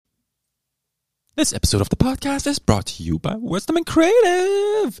This episode of the podcast is brought to you by Wisdom and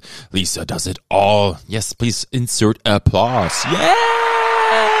Creative. Lisa does it all. Yes, please insert applause.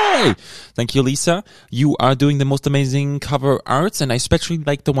 Yay! Thank you, Lisa. You are doing the most amazing cover arts, and I especially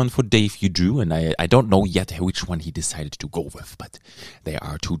like the one for Dave you drew, and I don't know yet which one he decided to go with, but there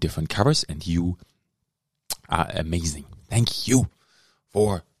are two different covers, and you are amazing. Thank you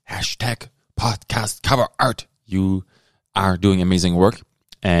for #podcast cover art. You are doing amazing work.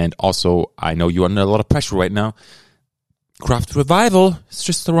 And also, I know you're under a lot of pressure right now. Craft Revival is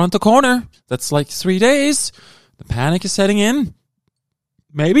just around the corner. That's like 3 days. The panic is setting in.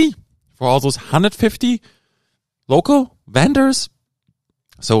 Maybe for all those 150 local vendors.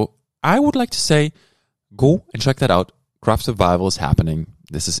 So I would like to say, go and check that out. Craft Revival is happening.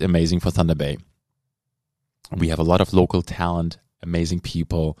 This is amazing for Thunder Bay. We have a lot of local talent, amazing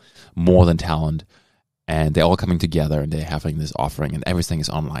people, more than talent. And they're all coming together and they're having this offering and everything is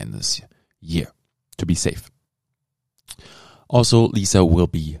online this year to be safe. Also, Lisa will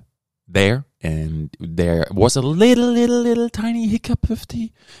be there, and there was a little tiny hiccup with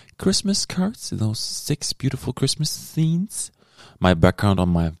the Christmas cards, those 6 beautiful Christmas scenes. My background on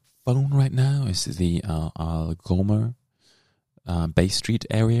my phone right now is the Gomer Bay Street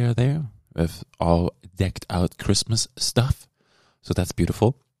area there with all decked out Christmas stuff. So that's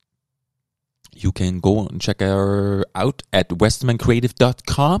beautiful. You can go and check her out at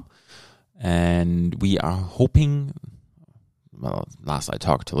westmancreative.com. And we are hoping, well, last I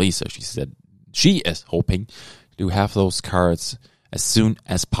talked to Lisa, she said she is hoping to have those cards as soon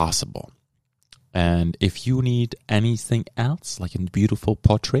as possible. And if you need anything else, like a beautiful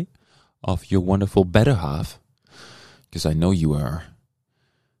portrait of your wonderful better half, because I know you are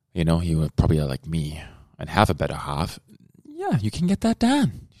probably like me and have a better half, yeah, you can get that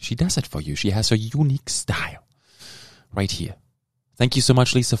done. She does it for you. She has her unique style right here. Thank you so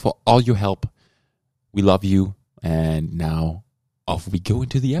much, Lisa, for all your help. We love you. And now off we go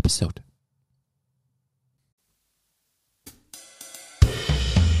into the episode.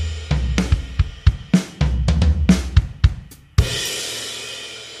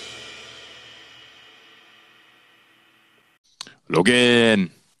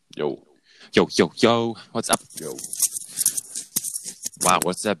 Logan. Yo. Yo. What's up? Yo. Wow,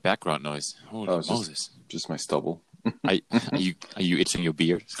 what's that background noise? Holy Moses. Just my stubble. Are you itching your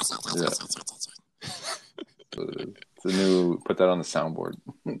beard? Yeah. It's a new, put that on the soundboard.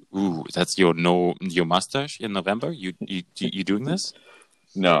 Ooh, that's your mustache in November? You doing this?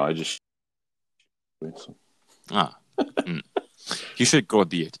 No, I just... You should grow a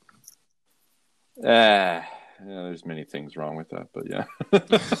beard. There's many things wrong with that, but yeah.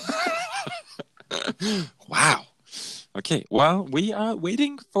 Wow. Okay, well, we are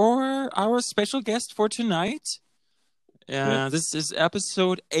waiting for our special guest for tonight. This is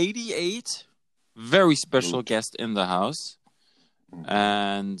episode 88. Very special guest in the house.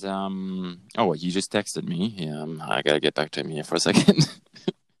 And, you just texted me. Yeah, I gotta get back to him here for a second.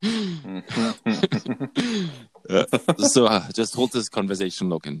 So just hold this conversation,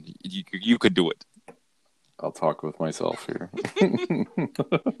 Logan. You could do it. I'll talk with myself here.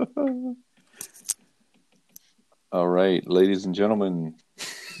 All right, ladies and gentlemen.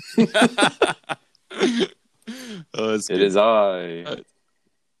 It is I.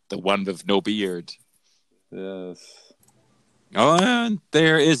 The one with no beard. Yes. Oh, and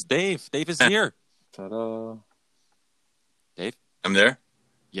there is Dave. Dave is here. Ta-da. Dave? I'm there?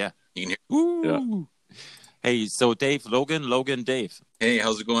 Yeah. You can hear? Ooh. Yeah. Hey, so Dave, Logan, Dave. Hey,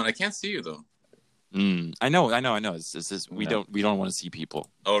 how's it going? I can't see you, though. I know. It's just, we don't want to see people.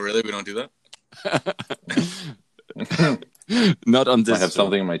 Oh, really? We don't do that? Not on this. I have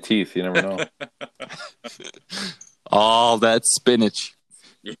something in my teeth. You never know. All that spinach.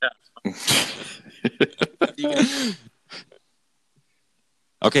 Yeah.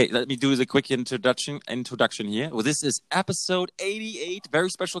 Okay, let me do the quick introduction here. Well, this is episode 88. Very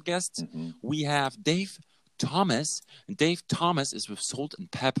special guest. Mm-hmm. We have Dave Thomas. And Dave Thomas is with Salt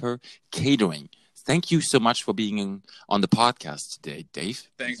and Pepper Catering. Thank you so much for being on the podcast today, Dave.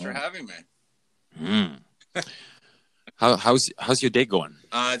 Thanks for having me. How's your day going?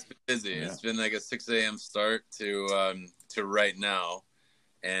 It's been busy. Yeah. It's been like a 6 a.m. start to right now,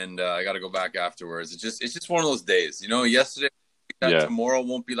 and I got to go back afterwards. It's just one of those days, Yesterday, tomorrow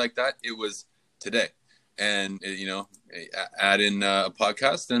won't be like that. It was today, and add in a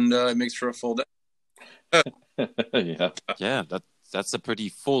podcast, and it makes for a full day. Yeah. That's a pretty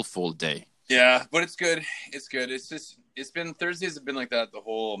full day. Yeah, but it's good. It's been Thursdays have been like that the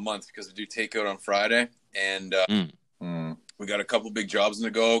whole month because we do takeout on Friday, and we got a couple big jobs in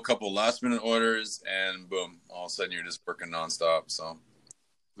the go, a couple last minute orders, and boom, all of a sudden you're just working nonstop. So,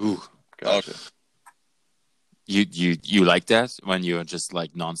 gotcha. You like that when you're just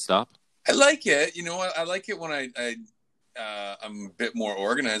like nonstop? I like it. You know what? I like it when I'm a bit more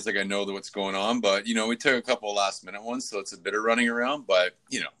organized, like I know what's going on. But we took a couple of last minute ones, so it's a bit of running around. But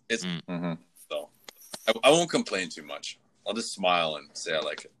it's so I won't complain too much. I'll just smile and say I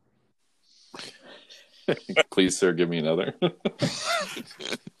like it. Please, sir, give me another.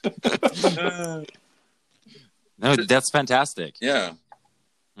 No, that's fantastic. Yeah.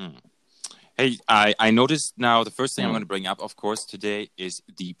 Hey, I noticed now the first thing I'm going to bring up, of course, today is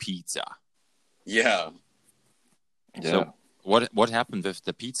the pizza. Yeah. So what happened with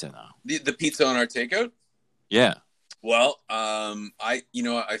the pizza now? The pizza on our takeout? Yeah. Well, I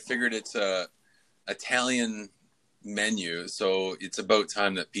figured it's a Italian menu, so it's about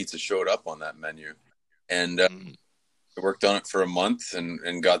time that pizza showed up on that menu. And I worked on it for a month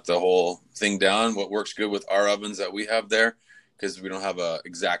and got the whole thing down, what works good with our ovens that we have there, because we don't have a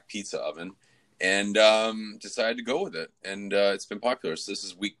exact pizza oven. And decided to go with it. And it's been popular. So this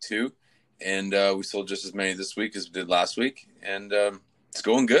is week 2. And we sold just as many this week as we did last week. And it's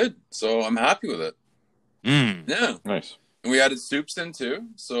going good. So I'm happy with it. Yeah. Nice. And we added soups in too.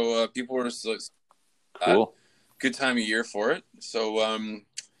 So people were just cool. Good time of year for it. So,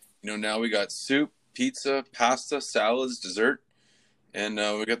 now we got soup, pizza, pasta, salads, dessert. And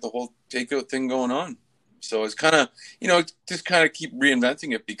we got the whole takeout thing going on. So it's kind of, just kind of keep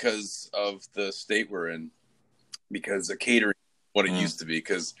reinventing it because of the state we're in, because the catering, what it used to be,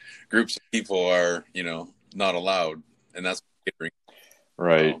 because groups of people are, not allowed. And that's catering.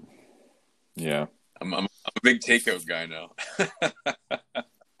 Right. Yeah. I'm a big takeout guy now.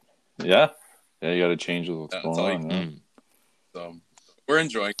 Yeah. Yeah. You got to change what's going on. Yeah. So we're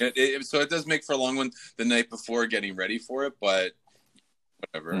enjoying it. So it does make for a long one the night before getting ready for it, but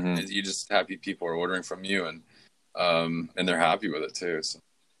whatever. You just happy people are ordering from you, and they're happy with it too. So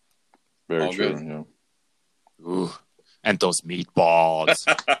very all true. Good. Yeah. Ooh, and those meatballs.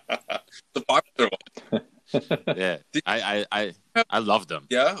 The popular one. Yeah, I love them.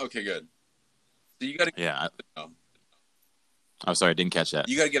 Yeah. Okay. Good. So you got to. Yeah. I'm sorry, I didn't catch that.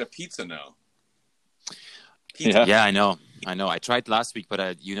 You got to get a pizza now. Yeah, I know. I tried last week,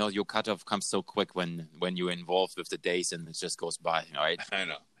 but your cutoff comes so quick when you're involved with the days, and it just goes by, right? I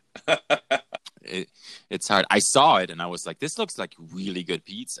know. It's hard. I saw it, and I was like, "This looks like really good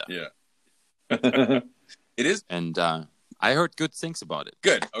pizza." Yeah, it is. And I heard good things about it.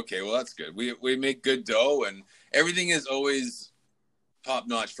 Good. Okay, well that's good. We make good dough, and everything is always top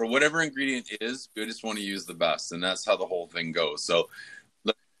notch for whatever ingredient is. We just want to use the best, and that's how the whole thing goes. So.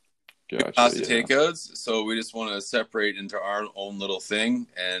 Pasta takeouts, so we just want to separate into our own little thing,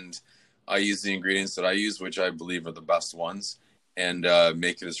 and I use the ingredients that I use, which I believe are the best ones, and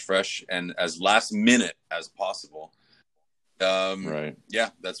make it as fresh and as last minute as possible. Right.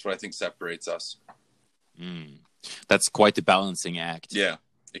 Yeah, that's what I think separates us. That's quite the balancing act. Yeah,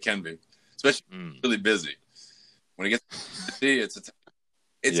 it can be, especially really busy. When it gets busy, it's.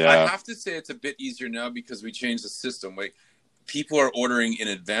 I have to say it's a bit easier now because we changed the system. People are ordering in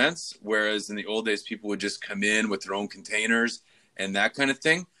advance, whereas in the old days, people would just come in with their own containers and that kind of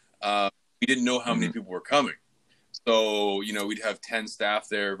thing. We didn't know how many people were coming. So, we'd have 10 staff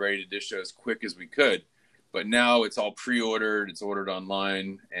there ready to dish out as quick as we could. But now it's all pre-ordered. It's ordered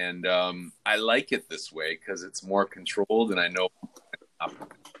online. And I like it this way because it's more controlled and I know.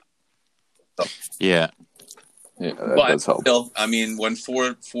 So. Yeah. Yeah, that does help. Still, I mean, when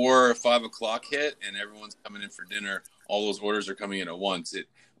 4 or 5 o'clock hit and everyone's coming in for dinner, all those orders are coming in at once.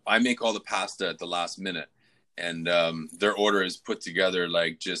 I make all the pasta at the last minute, and their order is put together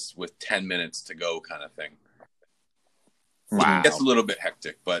like just with 10 minutes to go, kind of thing. Wow, it gets a little bit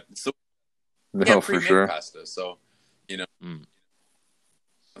hectic, but still, for sure. Pasta, so that's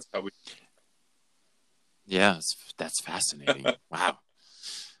how we. Yeah, that's fascinating. Wow,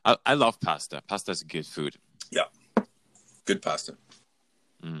 I love pasta. Pasta is a good food. Yeah, good pasta.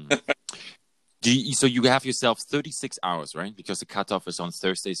 So you have yourself 36 hours, right? Because the cutoff is on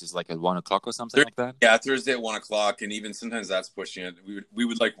Thursdays, is like at 1 o'clock or something like that. Yeah, Thursday at 1 o'clock, and even sometimes that's pushing it. We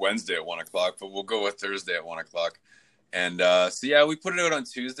would like Wednesday at 1 o'clock, but we'll go with Thursday at 1 o'clock. And so yeah, we put it out on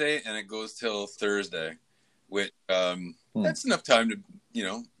Tuesday, and it goes till Thursday. Which that's enough time to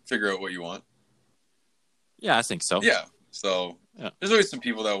figure out what you want. Yeah, I think so. Yeah, so there's always some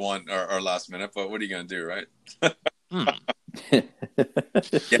people that want our last minute, but what are you gonna do, right? Yeah,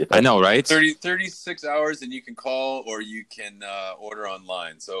 I know, right? 36 hours, and you can call or you can order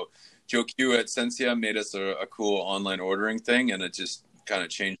online. So Joe Q at Sensia made us a cool online ordering thing, and it just kind of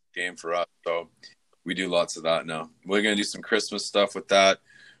changed the game for us. So we do lots of that now. We're going to do some Christmas stuff with that.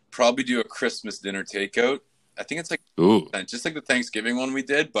 Probably do a Christmas dinner takeout. I think it's like just like the Thanksgiving one we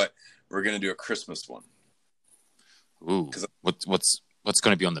did, but we're going to do a Christmas one. Ooh, what's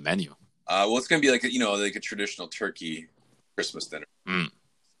going to be on the menu? Well, it's going to be like a traditional turkey Christmas dinner.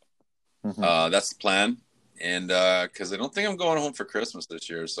 That's the plan, and because I don't think I'm going home for Christmas this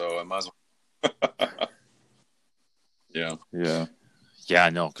year, so I might as well. Yeah.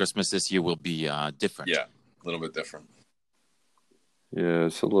 No, Christmas this year will be different. Yeah, a little bit different. Yeah,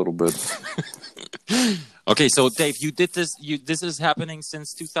 it's a little bit. Okay, so Dave, you did this. This is happening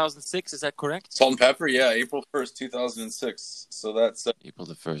since 2006. Is that correct? Salt and Pepper, yeah, April 1st, 2006. So that's April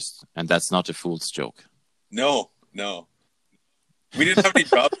the 1st, and that's not a fool's joke. No, we didn't have any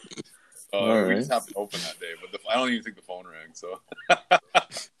jobs. We just happened to open that day, but I don't even think the phone rang. So,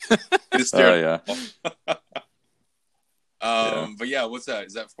 But yeah, what's that?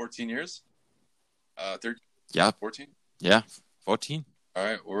 Is that 14 years? 13? Yeah, 14. Yeah, 14. All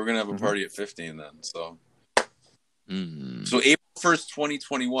right, well, we're gonna have a party at 15 then. So, so April 1st,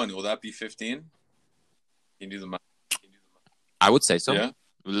 2021. Will that be 15? Can you do the math? I would say so. Yeah.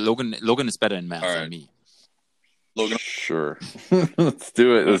 Logan is better in math than me. Logan, sure. Let's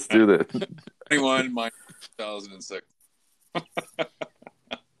do it. Let's do that. 21 minus 2006.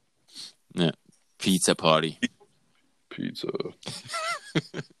 Yeah, pizza party. Pizza.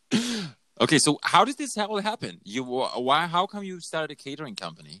 Okay, so how did this all happen? How come you started a catering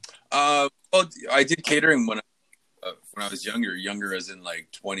company? Well, I did catering when I was younger as in like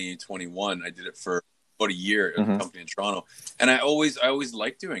 2021. I did it for about a year at a company in Toronto, and I always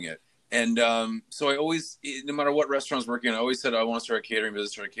liked doing it. And so I always, no matter what restaurant I was working in, I always said I want to start a catering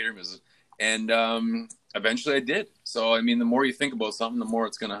business. And eventually I did. So I mean, the more you think about something, the more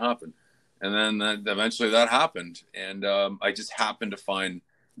it's going to happen. And then eventually that happened, and I just happened to find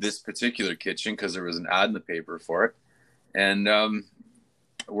this particular kitchen because there was an ad in the paper for it, and it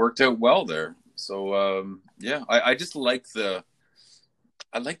worked out well there. So yeah, I just like the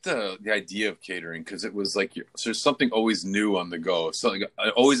idea of catering because it was like there's something always new on the go, so like,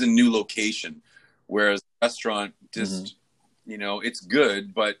 always a new location, whereas restaurant just it's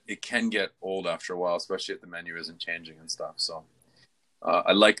good, but it can get old after a while, especially if the menu isn't changing and stuff. So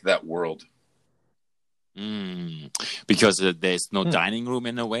I like that world. Because there's no dining room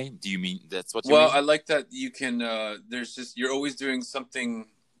in a way. Do you mean that's what you mean? Well, I like that you can you're always doing something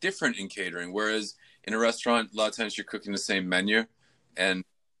different in catering, whereas in a restaurant a lot of times you're cooking the same menu and it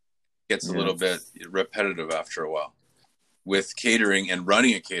gets a little bit repetitive after a while. With catering and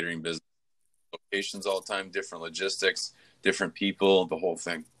running a catering business, locations all the time, different logistics, different people, the whole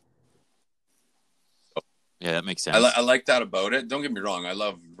thing. Yeah, that makes sense. I like that about it. Don't get me wrong, I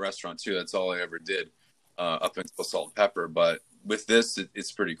love restaurant too. That's all I ever did. Up until Salt and Pepper, but with this,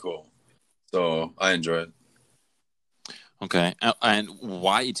 it's pretty cool. So I enjoy it. Okay, and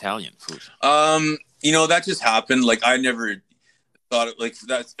why Italian food? That just happened. Like I never thought it like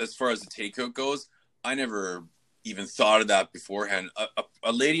that. As far as the takeout goes, I never even thought of that beforehand.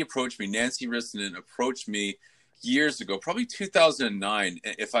 A lady approached me, Nancy Ristonen approached me years ago, probably 2009,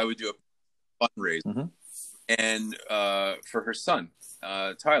 if I would do a fundraiser, and for her son,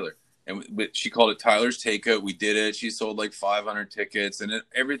 Tyler. And she called it Tyler's Takeout. We did it. She sold like 500 tickets, and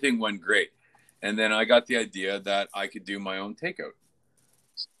everything went great. And then I got the idea that I could do my own takeout.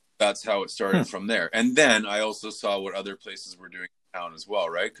 That's how it started from there. And then I also saw what other places were doing in town as well,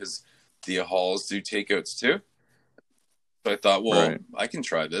 right? Because the halls do takeouts too. So I thought, well, I can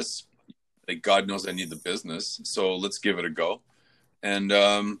try this. Like God knows I need the business, so let's give it a go. And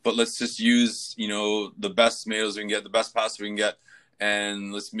but let's just use the best tomatoes we can get, the best pasta we can get.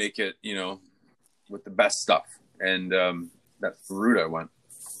 And let's make it, with the best stuff. And that's the route I went.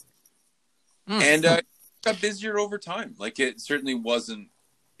 And it got busier over time. Like it certainly wasn't,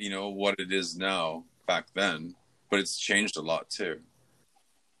 what it is now back then, but it's changed a lot too.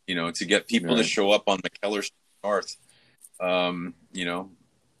 To get people to show up on McKellar Street North, on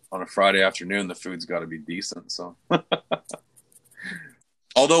a Friday afternoon, the food's got to be decent. So,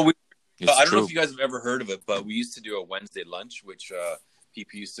 although I don't know if you guys have ever heard of it, but we used to do a Wednesday lunch, which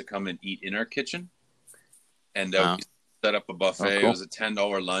people used to come and eat in our kitchen. And we used to set up a buffet. Oh, cool. It was a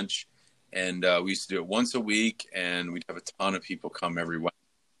 $10 lunch. And we used to do it once a week. And we'd have a ton of people come every Wednesday.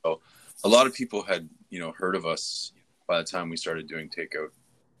 So a lot of people had, heard of us by the time we started doing takeout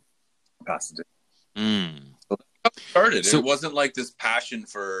pasta. So that started. So, it wasn't like this passion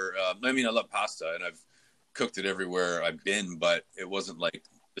for, I love pasta. And I've cooked it everywhere I've been. But it wasn't like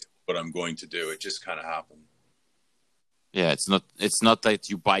what I'm going to do. It just kind of happened. Yeah, it's not that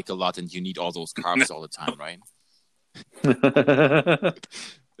you bike a lot and you need all those carbs all the time, right?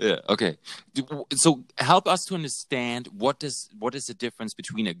 Yeah, okay. So help us to understand what is the difference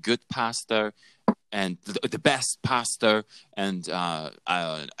between a good pasta and the best pasta and a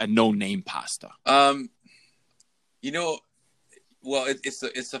no-name pasta. You know, well, it's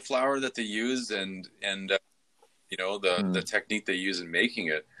the flour that they use, and the technique they use in making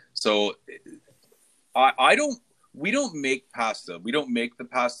it. So I don't. We don't make pasta. We don't make the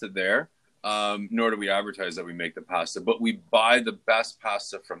pasta there. Nor do we advertise that we make the pasta, but we buy the best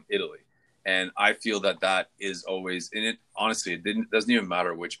pasta from Italy. And I feel that is always in it. Honestly, doesn't even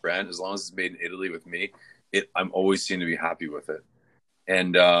matter which brand, as long as it's made in Italy with me. I'm always seem to be happy with it.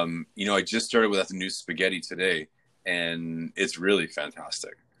 And I just started with the new spaghetti today, and it's really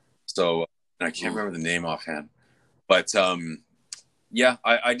fantastic. So, and I can't remember the name offhand, but yeah,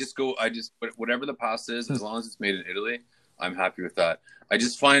 I just whatever the pasta is, as long as it's made in Italy, I'm happy with that. I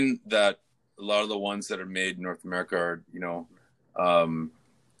just find that a lot of the ones that are made in North America are,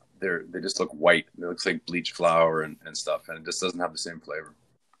 they just look white. It looks like bleached flour and stuff, and it just doesn't have the same flavor.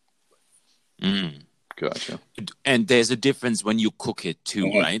 Gotcha. And there's a difference when you cook it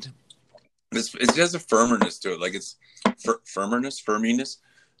too, right? It has a firmness to it, like it's firminess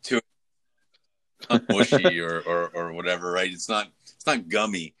to it. Not mushy or whatever, right? It's not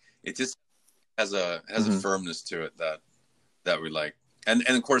gummy. It just has a firmness to it that we like, and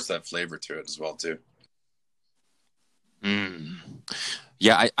of course that flavor to it as well too.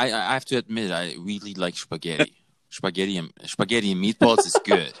 Yeah, I have to admit I really like spaghetti. spaghetti and meatballs is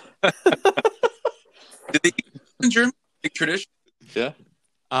good. Did they eat in Germany? Big tradition? Yeah.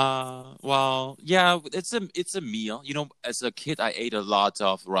 Well, yeah, it's a meal. As a kid, I ate a lot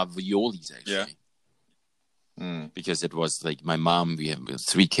of raviolis actually. Yeah. Because it was like my mom. We have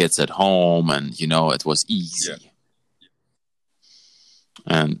 3 kids at home, and it was easy. Yeah.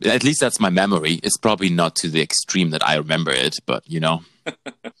 And at least that's my memory. It's probably not to the extreme that I remember it, but But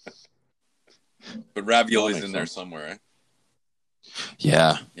raviolis in there somewhere, right?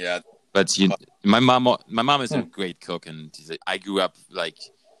 Yeah. Yeah. But my mom is a great cook, and I grew up like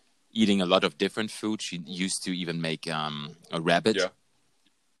eating a lot of different food. She used to even make a rabbit. Yeah.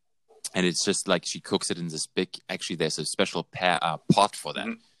 And it's just like she cooks it in this big. Actually, there's a special pot for that.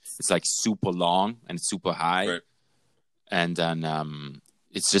 Mm-hmm. It's like super long and super high, right. And then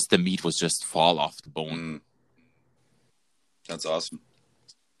it's just the meat was just fall off the bone. That's awesome.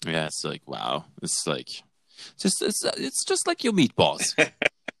 Yeah, it's like wow. It's like it's just like your meatballs.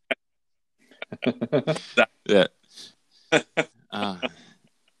 Yeah.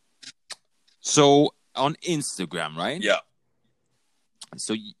 So on Instagram, right? Yeah.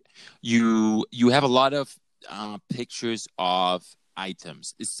 So you have a lot of pictures of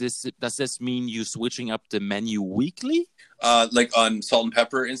items. Does this mean you switching up the menu weekly? Like on Salt and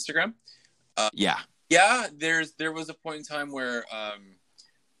Pepper Instagram? Yeah. Yeah, there was a point in time where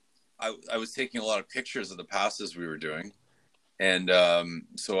I was taking a lot of pictures of the pastas we were doing. And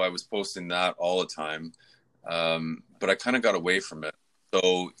so I was posting that all the time. But I kind of got away from it.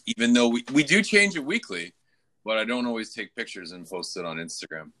 So even though we do change it weekly, but I don't always take pictures and post it on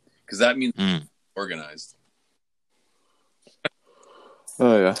Instagram because that means organized.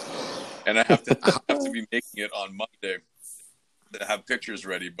 Oh yeah. And I have to be making it on Monday to have pictures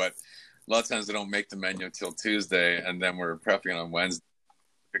ready. But a lot of times I don't make the menu until Tuesday, and then we're prepping on Wednesday.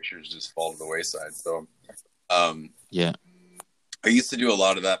 Pictures just fall to the wayside. So yeah. I used to do a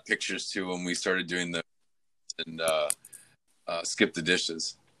lot of that pictures too when we started doing skip the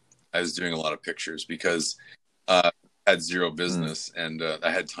dishes. I was doing a lot of pictures because I had zero business and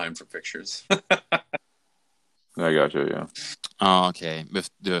I had time for pictures. I gotcha, yeah. Oh, okay. With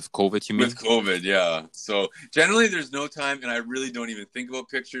COVID, you mean? With COVID, yeah. So generally there's no time, and I really don't even think about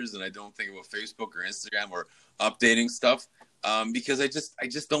pictures, and I don't think about Facebook or Instagram or updating stuff because I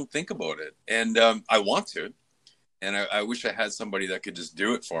just don't think about it. And I want to. And I wish I had somebody that could just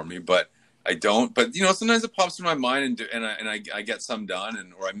do it for me, but I don't. But sometimes it pops in my mind, and I get some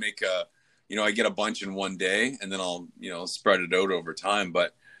done, or I make I get a bunch in one day, and then I'll spread it out over time.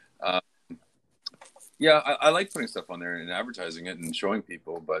 But yeah, I like putting stuff on there and advertising it and showing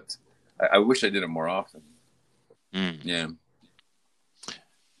people, but I wish I did it more often. Yeah.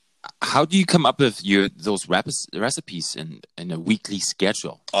 How do you come up with those recipes in a weekly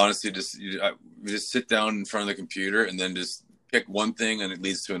schedule? Honestly, just sit down in front of the computer and then just pick one thing, and it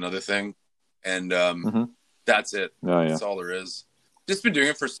leads to another thing, and that's it. Oh, yeah. That's all there is. Just been doing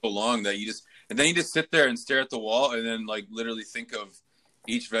it for so long that you just sit there and stare at the wall, and then like literally think of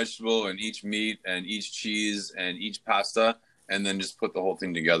each vegetable and each meat and each cheese and each pasta, and then just put the whole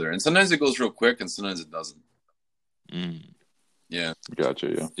thing together. And sometimes it goes real quick, and sometimes it doesn't. Yeah. Gotcha.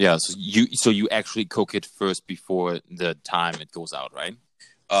 Yeah. Yeah. So you actually cook it first before the time it goes out, right?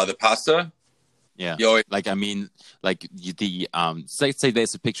 The pasta. Yeah. Like I mean, like say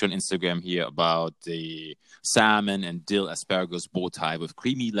there's a picture on Instagram here about the salmon and dill asparagus bow tie with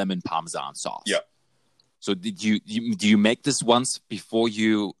creamy lemon parmesan sauce. Yeah. So do you make this once before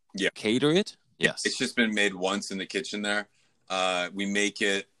you cater it? Yes. It's just been made once in the kitchen there. We make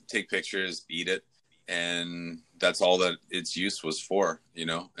it, take pictures, eat it, and that's all that its use was for, you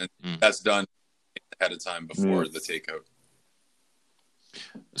know? And that's done ahead of time before the takeout.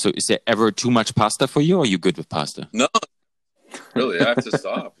 So is there ever too much pasta for you, or are you good with pasta? No, really. I have to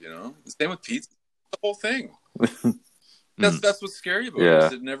stop, you know? Same with pizza. The whole thing. That's what's scary about it.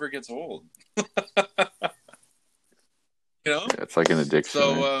 Is it never gets old. You know? Yeah, it's like an addiction.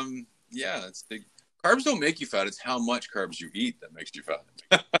 So, it's big. Carbs don't make you fat. It's how much carbs you eat that makes you fat.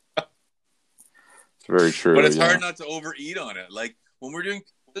 It's very true. But it's hard not to overeat on it. Like when we're doing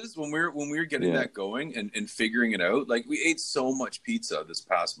this, when we were getting that going and figuring it out, like we ate so much pizza this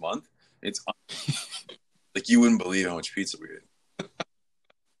past month. It's like you wouldn't believe how much pizza we ate.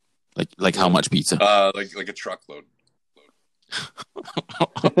 Like how much pizza? Like a truckload.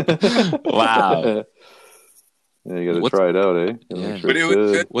 Wow. Yeah, you got to try it out, eh? Yeah. But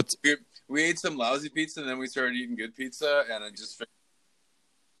it was good. We ate some lousy pizza, and then we started eating good pizza, and I just figured...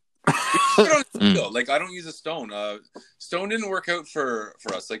 Like, I don't use a stone. Stone didn't work out for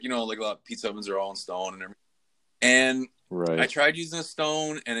us. Like, you know, like a lot of pizza ovens are all in stone and everything. And I tried using a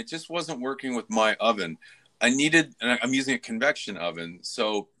stone, and it just wasn't working with my oven. I'm using a convection oven,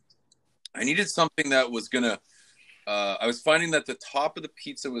 so I needed something that was going to... I was finding that the top of the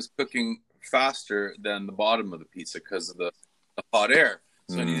pizza was cooking faster than the bottom of the pizza because of the hot air.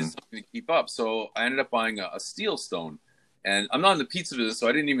 So I needed something to keep up. So I ended up buying a steel stone. And I'm not in the pizza business, so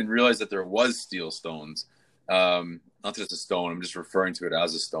I didn't even realize that there was steel stones. Not just a stone, I'm just referring to it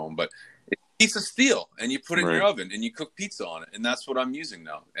as a stone. But it's a piece of steel, and you put it in your oven, and you cook pizza on it. And that's what I'm using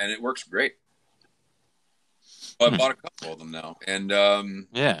now. And it works great. So I bought a couple of them now. And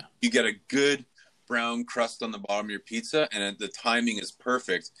you get a good brown crust on the bottom of your pizza, and the timing is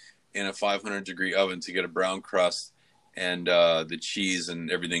perfect in a 500-degree oven to get a brown crust and the cheese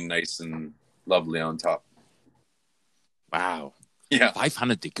and everything nice and lovely on top. Wow. Yeah.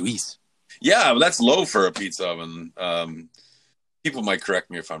 500 degrees. Yeah, well, that's low for a pizza oven. People might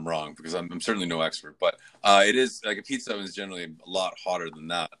correct me if I'm wrong, because I'm certainly no expert, but it is like a pizza oven is generally a lot hotter than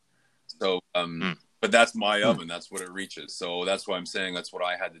that. So, but that's my oven. That's what it reaches. So that's why I'm saying that's what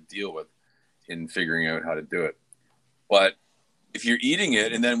I had to deal with in figuring out how to do it. But if you're eating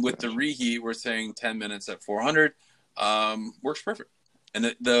it, and then with the reheat, we're saying 10 minutes at 400, works perfect.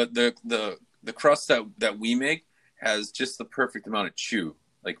 And the crust that we make has just the perfect amount of chew.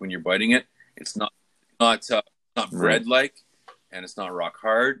 Like when you're biting it, it's not bread like, and it's not rock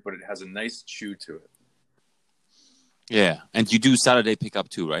hard, but it has a nice chew to it. Yeah, and you do Saturday pickup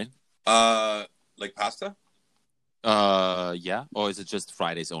too, right? Like pasta? Yeah, or is it just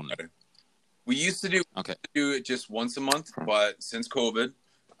Fridays only? We used to do it just once a month, but since COVID,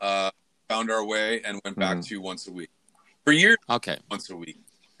 found our way and went back to once a week. For years, once a week.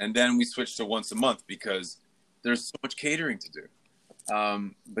 And then we switched to once a month because there's so much catering to do.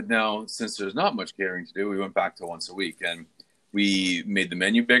 But now, since there's not much catering to do, we went back to once a week. And we made the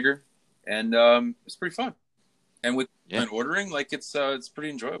menu bigger, and it's pretty fun. And with ordering, like it's pretty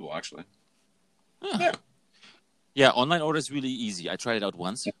enjoyable, actually. Yeah, online order is really easy. I tried it out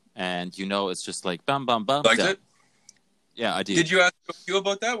once, and it's just like bam, bam, bam. Liked it? Yeah, I did. Did you ask Hugh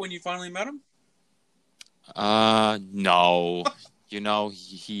about that when you finally met him? No.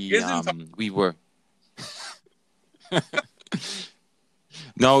 We were.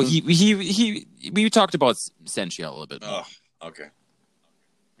 No, we talked about Sentia a little bit more. Oh, okay.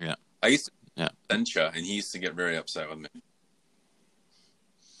 Yeah. I used to Sentia, and he used to get very upset with me.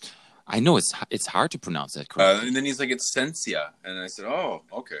 I know it's hard to pronounce that correctly. And then he's like, it's Sensia. And I said, oh,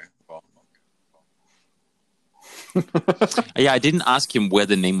 okay. Well, yeah, I didn't ask him where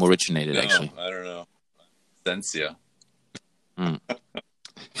the name originated, actually. I don't know. Sensia.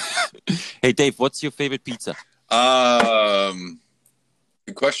 Hey, Dave, what's your favorite pizza?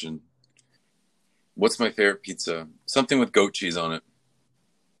 Good question. What's my favorite pizza? Something with goat cheese on it.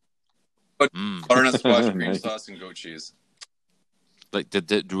 Butternut squash, cream sauce, and goat cheese. Like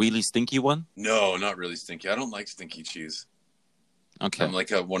the really stinky one? No, not really stinky. I don't like stinky cheese. Okay. I'm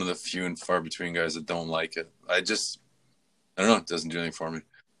like one of the few and far between guys that don't like it. I don't know. It doesn't do anything for me.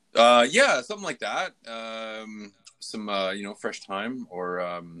 Yeah, something like that. Some, fresh thyme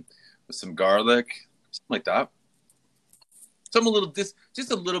or with some garlic, something like that.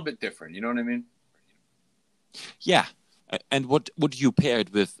 Just a little bit different. You know what I mean? Yeah. And what would you pair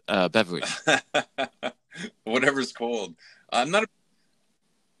it with beverage? Whatever's cold. I'm not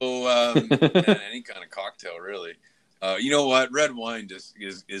any kind of cocktail, really. You know what? Red wine just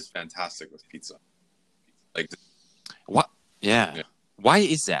is fantastic with pizza. Like what? Yeah. Why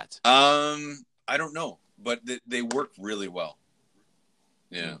is that? I don't know, but they work really well.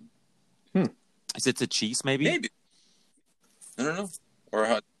 Yeah. Is it the cheese, maybe? Maybe. I don't know. Or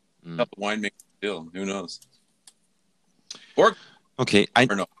how the wine makes it feel. Who knows? Or okay,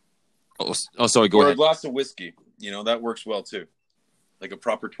 or no. Oh, sorry. Go ahead. Or a glass of whiskey. That works well too. Like a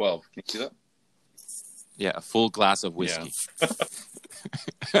proper 12. Can you see that? Yeah, a full glass of whiskey.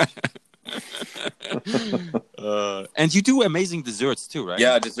 Yeah. And you do amazing desserts too, right?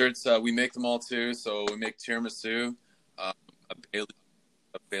 Yeah, desserts. We make them all too. So we make tiramisu, a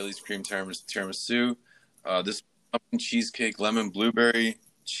Bailey's cream tiramisu. This pumpkin cheesecake, lemon blueberry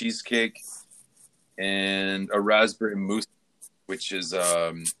cheesecake, and a raspberry mousse, which is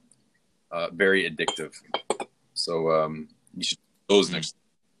very addictive. So you should do those next.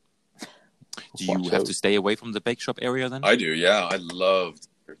 Do you have to stay away from the bake shop area then? I do, yeah. I love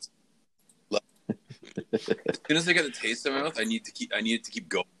desserts. As soon as I get the taste in my mouth, I need it to keep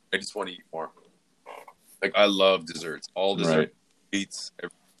going. I just want to eat more. Like, I love desserts. All dessert eats,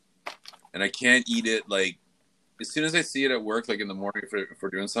 and I can't eat it like as soon as I see it at work, like in the morning if we're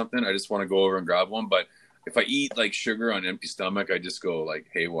doing something, I just want to go over and grab one. But if I eat like sugar on empty stomach, I just go like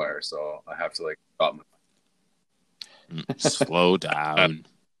haywire. So I have to like stop Slow down.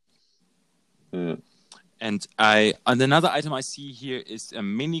 And another item I see here is a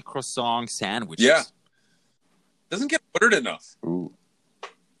mini croissant sandwich. Yeah, doesn't get ordered enough. Ooh.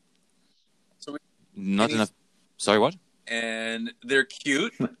 So not enough. Sorry, what? And they're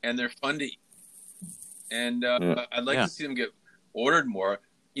cute and they're fun to eat. And I'd like to see them get ordered more.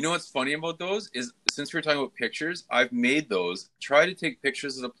 You know what's funny about those is since we're talking about pictures, I've made those, try to take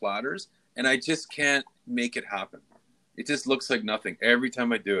pictures of the platters, and I just can't make it happen. It just looks like nothing every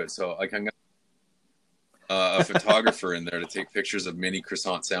time I do it. So like I'm a photographer in there to take pictures of mini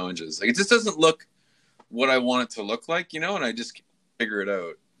croissant sandwiches. Like it just doesn't look what I want it to look like, and I just can't figure it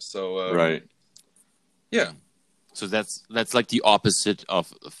out. So right. Yeah. So that's like the opposite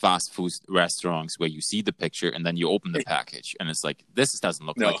of fast food restaurants where you see the picture and then you open the package and it's like this doesn't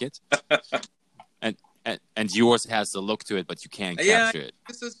look like it. And yours has the look to it, but you can't capture it.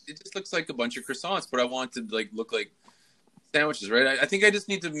 It just looks like a bunch of croissants, but I want it to like look like sandwiches, right? I think I just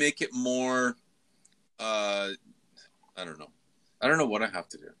need to make it more. I don't know. I don't know what I have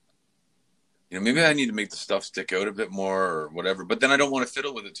to do. Maybe I need to make the stuff stick out a bit more or whatever. But then I don't want to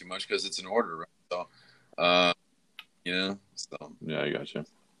fiddle with it too much because it's an order, right? So, So yeah, I gotcha.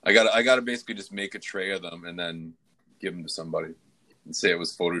 I gotta basically just make a tray of them and then give them to somebody and say it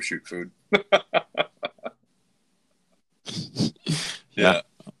was photo shoot food. Yeah.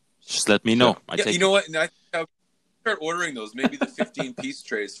 Just let me know. You know what? And I think I'll start ordering those. Maybe the 15-piece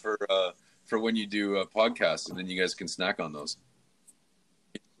trays for when you do a podcast, and then you guys can snack on those.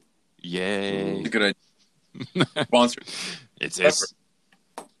 Yay! It's a good idea. Sponsor. It's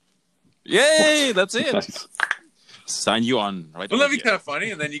Yay! That's it. Nice. Sign you on right. Wouldn't that be kind of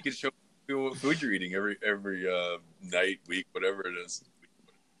funny? And then you can show people what food you're eating every night, week, whatever it is.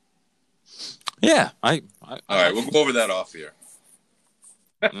 Yeah, all right, we'll go over that off here.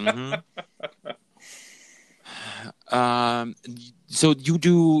 So you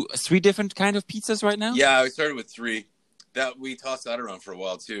do 3 different kind of pizzas right now? Yeah, we started with 3. That we tossed that around for a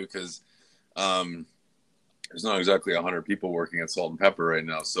while too, because there's not exactly 100 people working at Salt and Pepper right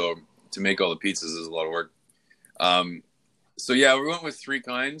now. So to make all the pizzas is a lot of work. So yeah, we went with 3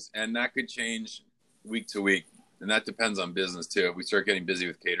 kinds, and that could change week to week, and that depends on business too. If we start getting busy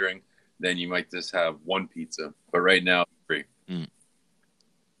with catering, then you might just have 1 pizza. But right now, 3.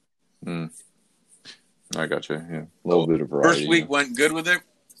 I gotcha. Yeah, a little bit of variety. First week went good with it,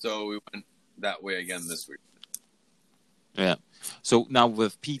 so we went that way again this week. Yeah. So now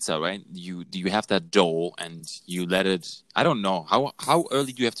with pizza, right? Do you have that dough and you let it? I don't know how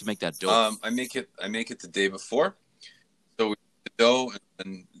early do you have to make that dough? I make it the day before. So we make the dough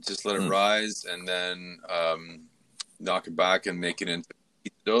and just let it rise, and then knock it back and make it into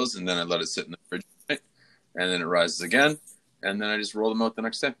pizza doughs, and then I let it sit in the fridge, and then it rises again, and then I just roll them out the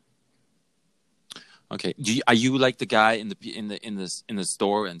next day. Okay. Are you like the guy in the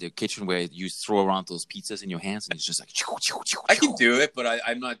store and the kitchen where you throw around those pizzas in your hands and it's just like? I can do it, but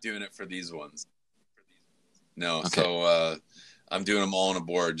I'm not doing it for these ones. No. Okay. So I'm doing them all on a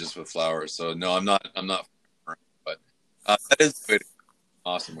board just with flour. So no, I'm not. But that is an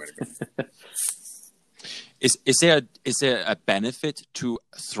awesome way to go. Is there a benefit to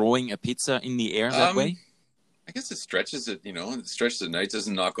throwing a pizza in the air that way? I guess it stretches it, it stretches it nice. It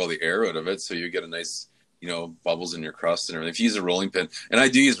doesn't knock all the air out of it. So you get a nice, bubbles in your crust and everything. If you use a rolling pin, and I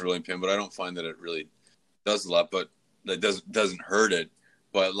do use a rolling pin, but I don't find that it really does a lot, but that doesn't hurt it.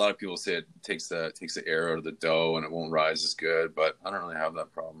 But a lot of people say it takes the air out of the dough and it won't rise as good, but I don't really have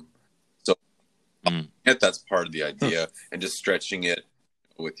that problem. So get that's part of the idea, and just stretching it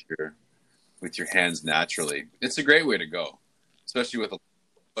with your hands naturally. It's a great way to go, especially with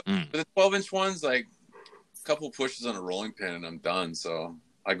the 12-inch ones. Like a couple pushes on a rolling pin, and I'm done. So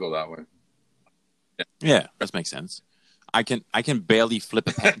I go that way. Yeah, that makes sense. I can barely flip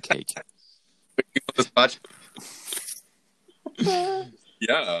a pancake.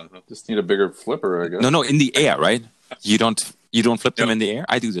 Yeah, just need a bigger flipper, I guess. No, in the air, right? You don't flip them in the air.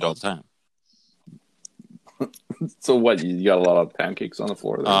 I do that all the time. So what? You got a lot of pancakes on the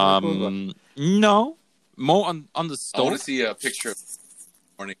floor there? No, more on the stove. I want to see a picture of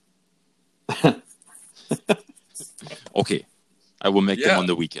morning. Okay, I will make them on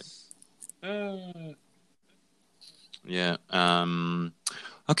the weekend. Yeah.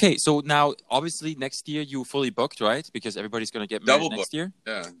 Okay, so now obviously next year you fully booked, right? Because everybody's gonna get married next year.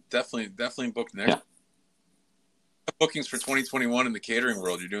 Yeah, definitely booked next. Yeah. Bookings for 2021 in the catering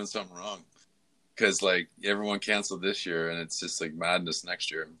world, you're doing something wrong. Because like everyone canceled this year, and it's just like madness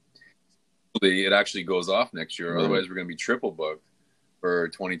next year. It actually goes off next year. Right. Otherwise, we're going to be triple booked for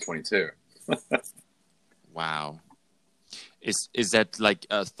 2022. Wow. Is that like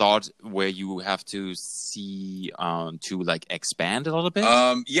a thought where you have to see to like expand a little bit?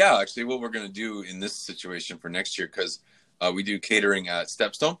 Yeah, actually, what we're going to do in this situation for next year, because we do catering at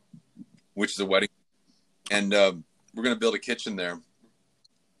Stepstone, which is a wedding, and we're going to build a kitchen there.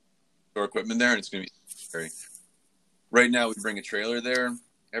 Store equipment there, and it's going to be scary. Right now we bring a trailer there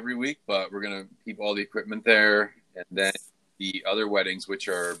every week, but we're going to keep all the equipment there, and then the other weddings, which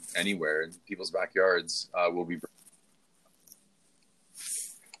are anywhere in people's backyards, will be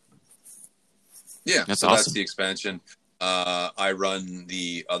that's awesome. That's the expansion. I run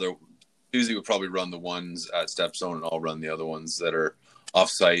the other. Susie would probably run the ones at Stepstone, and I'll run the other ones that are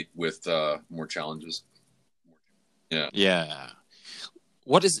off-site with more challenges. Yeah.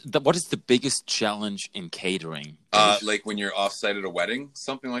 What is the biggest challenge in catering? Like when you're off-site at a wedding,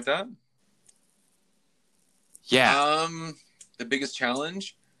 something like that? Yeah. The biggest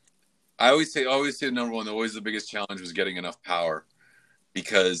challenge? I always say number one, always the biggest challenge was getting enough power.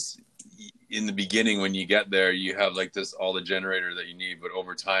 Because in the beginning, when you get there, you have like all the generator that you need, but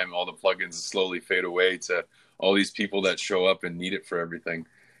over time, all the plugins slowly fade away to all these people that show up and need it for everything.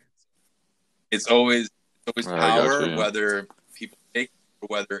 It's always power, whether people take it or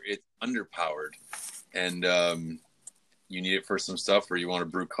whether it's underpowered. And you need it for some stuff, or you want to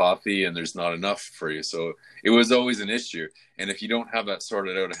brew coffee and there's not enough for you. So it was always an issue. And if you don't have that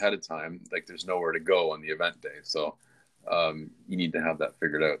sorted out ahead of time, like there's nowhere to go on the event day. So you need to have that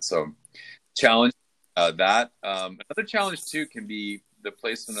figured out. So challenge that. Another challenge too can be the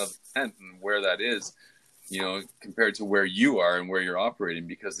placement of the tent and where that is, compared to where you are and where you're operating,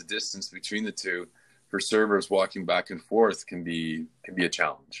 because the distance between the two for servers walking back and forth can be a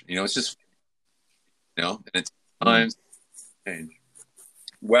challenge. It's just, and it's times change.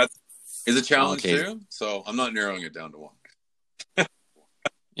 Weather is a challenge too. So I'm not narrowing it down to one.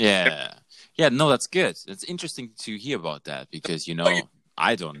 Yeah. No, that's good. It's interesting to hear about that because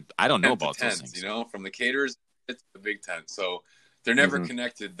I don't know about those things. From the caterers, it's a big tent, so they're never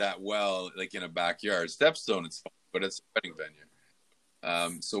connected that well, like in a backyard. Stepstone, it's fun, but it's a wedding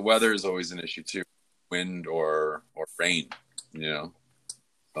venue. So weather is always an issue too, wind or rain.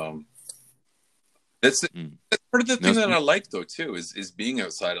 That's part of the thing that I like though too is being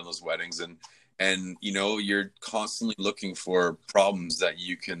outside on those weddings and you're constantly looking for problems that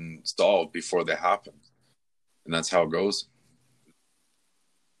you can solve before they happen, and that's how it goes.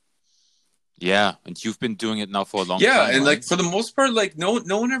 Yeah, and you've been doing it now for a long time. Yeah, and right? like for the most part, like no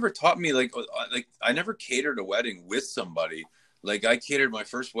one ever taught me like I never catered a wedding with somebody. Like I catered my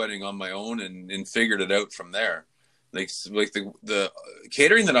first wedding on my own and figured it out from there. Like the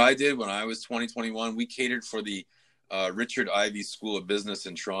catering that I did when I was 21, we catered for the Richard Ivey School of Business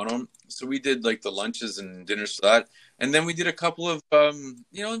in Toronto. So we did like the lunches and dinners for that. And then we did a couple of,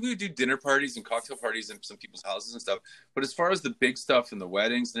 we would do dinner parties and cocktail parties in some people's houses and stuff. But as far as the big stuff and the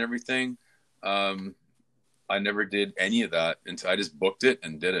weddings and everything, I never did any of that until I just booked it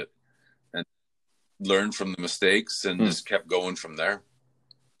and did it and learned from the mistakes and just kept going from there.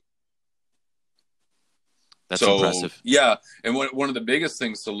 That's impressive. Yeah. And one of the biggest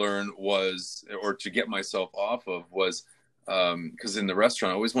things to learn was, or to get myself off of was, because in the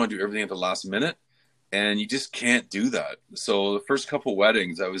restaurant, I always want to do everything at the last minute, and you just can't do that. So the first couple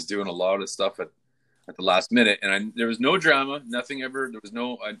weddings, I was doing a lot of stuff at the last minute, and there was no drama, nothing ever. There was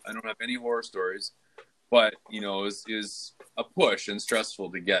I don't have any horror stories, but it was a push and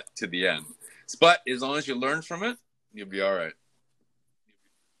stressful to get to the end. But as long as you learn from it, you'll be all right.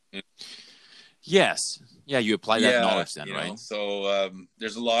 Yes. you apply that knowledge then, right? So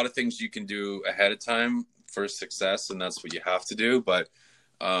there's a lot of things you can do ahead of time for success, and that's what you have to do. But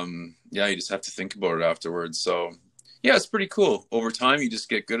you just have to think about it afterwards. So yeah, it's pretty cool. Over time, you just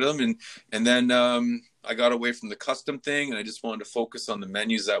get good at them, and then I got away from the custom thing, and I just wanted to focus on the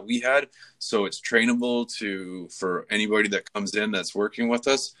menus that we had, so it's trainable for anybody that comes in that's working with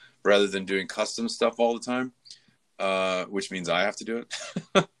us, rather than doing custom stuff all the time, which means I have to do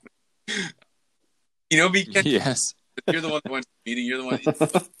it. Yes. You're the one that went to the meeting. You're the one.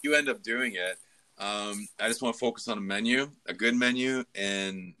 You end up doing it. I just want to focus on a good menu,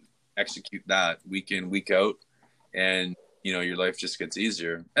 and execute that week in, week out, and your life just gets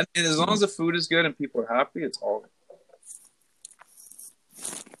easier. And as long as the food is good and people are happy, it's all.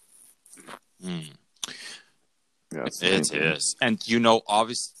 Yeah, it is. And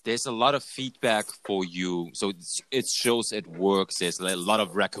obviously there's a lot of feedback for you, so it shows it works. There's a lot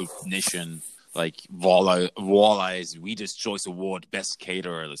of recognition, like Walleye's Reader's Choice Award, Best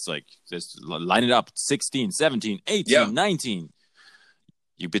Caterer. It's like, just line it up, 16, 17, 18, 19.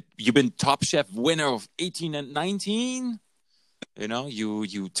 You've been Top Chef winner of 18 and 19.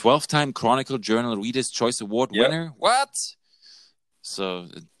 You 12-time Chronicle Journal Reader's Choice Award winner. What? So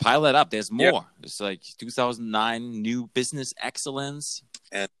pile that up. There's more. Yep. It's like 2009 New Business Excellence.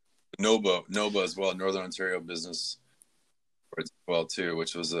 And NOBA as well, Northern Ontario Business as well too,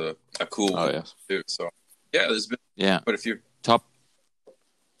 which was a cool one too. So yeah, there's been quite a few. Top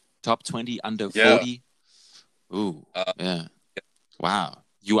 20 under 40. Ooh. Yeah. Wow.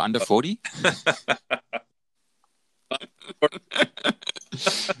 You under 40?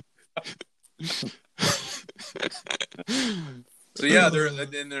 So yeah,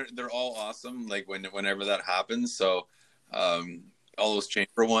 they're all awesome. Like whenever that happens. So all those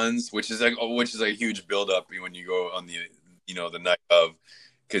chamber ones, which is a huge build up when you go on the the night of,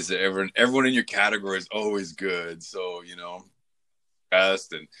 because everyone in your category is always good. So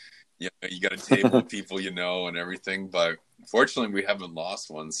best, and you got to table people and everything. But fortunately, we haven't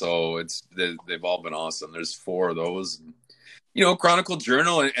lost one. So they've all been awesome. There's 4 of those. Chronicle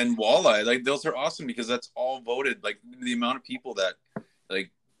Journal and Walleye, like those are awesome because that's all voted. Like the amount of people that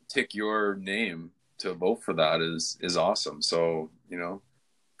like tick your name to vote for that is awesome. So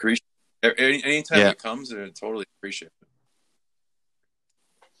appreciate anytime it comes, I totally appreciate it.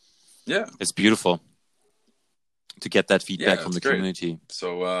 Yeah, it's beautiful to get that feedback from the community.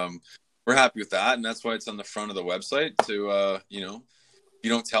 So we're happy with that, and that's why it's on the front of the website. To if you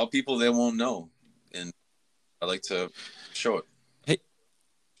don't tell people, they won't know, and I like to show it. Hey,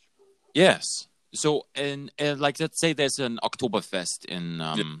 yes. So, and like, let's say there's an Oktoberfest in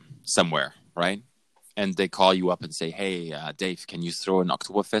somewhere, right? And they call you up and say, "Hey, Dave, can you throw an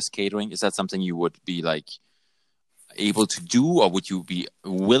Oktoberfest catering?" Is that something you would be like able to do, or would you be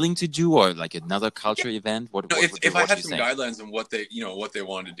willing to do, or like another culture event? If I had some guidelines on what they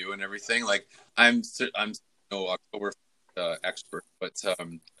want to do and everything, like I'm no Oktober expert, but a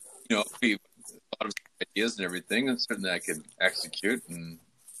lot of ideas and everything, and certainly I could execute and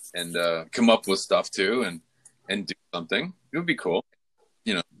come up with stuff too, and do something. It would be cool,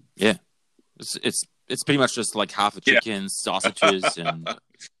 Yeah, it's pretty much just like half a chicken, sausages, and.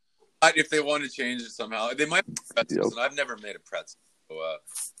 If they want to change it somehow, they might. And I've never made a pretzel, so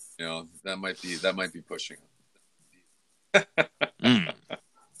that might be pushing it. And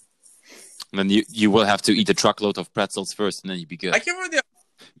then you will have to eat a truckload of pretzels first, and then you'd be good. I can't remember the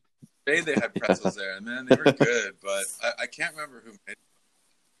day they had pretzels there, and man, they were good, but I can't remember who made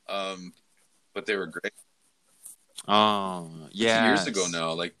them. But they were great. Oh, yeah. Years ago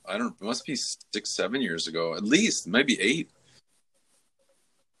now, like I don't. It must be 6-7 years ago, at least, maybe 8.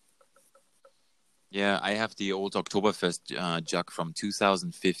 Yeah, I have the old Oktoberfest jug from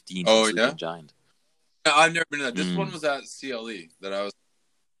 2015. Oh, from Sleeping Giant. I've never been to that. This one was at CLE that I was.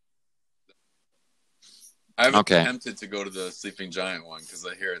 I haven't attempted to go to the Sleeping Giant one because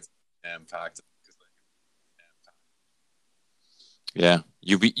I hear it's packed. Yeah,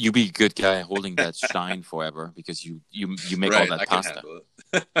 you be a good guy holding that shine forever because you make all that pasta.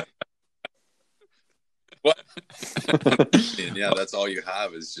 What? Yeah, that's all you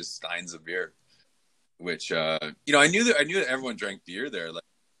have is just steins of beer. Which I knew that everyone drank beer there like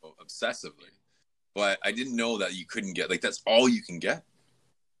obsessively, but I didn't know that you couldn't get like that's all you can get.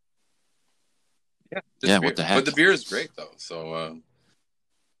 Yeah, what the heck? But the beer is great though. So.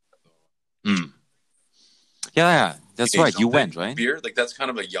 Yeah, that's right. You went, right? Beer, like that's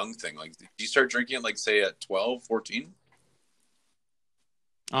kind of a young thing. Like, did you start drinking it like say at 12, 14?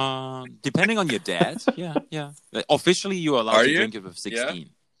 Depending on your dad. Yeah. Officially, you are allowed to drink it with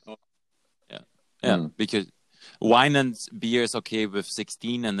 16. Yeah, because wine and beer is okay with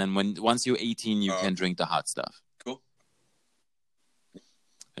 16, and then once you're 18, you can drink the hot stuff. Cool.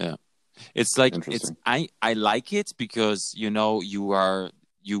 Yeah, it's like I like it because you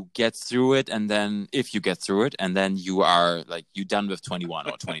get through it, and then if you get through it, and then you are like you done with 21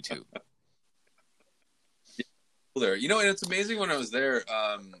 or 22. There, and it's amazing when I was there.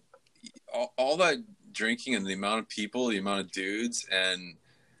 All that drinking and the amount of people, the amount of dudes, and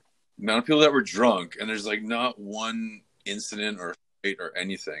the amount of people that were drunk, and there's like not one incident or fight or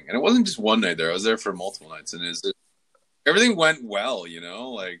anything. And it wasn't just one night there. I was there for multiple nights, and everything went well.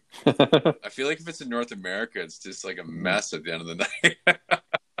 Like I feel like if it's in North America, it's just like a mess at the end of the night.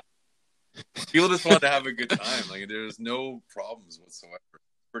 People just want to have a good time. Like there's no problems whatsoever.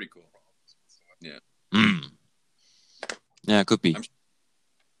 Pretty cool. Yeah. Yeah, it could be.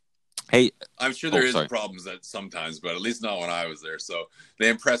 I'm sure there is problems that sometimes, but at least not when I was there. So they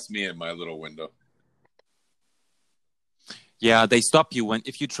impressed me in my little window. Yeah, they stop you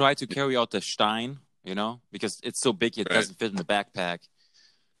if you try to carry out the Stein, because it's so big it doesn't fit in the backpack.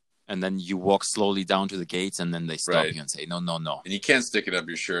 And then you walk slowly down to the gates, and then they stop you and say, no. And you can't stick it up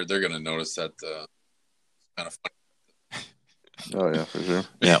your shirt. They're going to notice that. Kind of funny. Oh, yeah, for sure.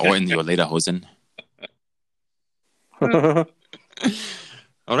 Yeah, or in your lederhosen.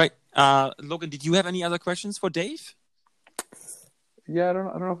 All right. Logan, did you have any other questions for Dave? Yeah, I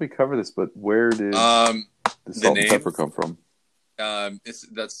don't know if we covered this, but where did the salt and pepper come from? It's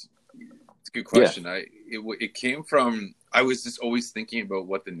a good question. Yeah. It came from, I was just always thinking about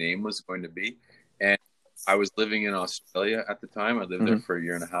what the name was going to be. And I was living in Australia at the time. I lived there for a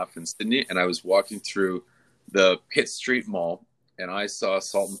year and a half in Sydney, and I was walking through the Pitt Street Mall, and I saw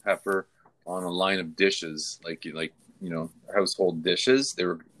salt and pepper on a line of dishes, like household dishes.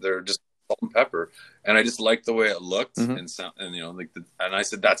 They're just salt and pepper, and I just liked the way it looked and sound, and and I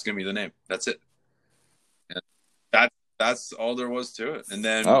said that's gonna be the name. That's it. And that's all there was to it. And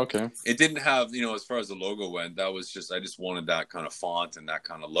then it didn't have, as far as the logo went, that was just I just wanted that kind of font and that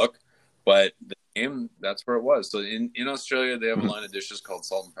kind of look. But the name, that's where it was. So in Australia, they have a line of dishes called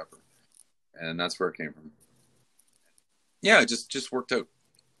salt and pepper, and that's where it came from. Yeah, it just worked out.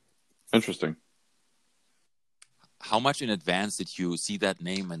 Interesting. How much in advance did you see that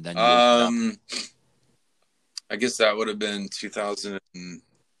name and then? I guess that would have been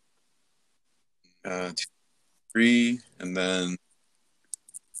 2003, and then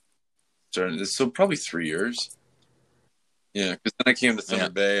so probably 3 years. Yeah, because then I came to Thunder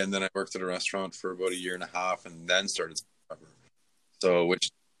Bay, and then I worked at a restaurant for about a year and a half, and then started Pepper. So,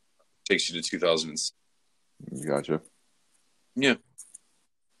 which takes you to 2006. Gotcha. Yeah.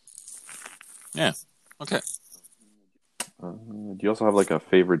 Yeah. Okay. Do you also have like a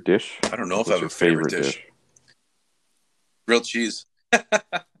favorite dish? I don't know if I have a favorite dish. Grilled cheese.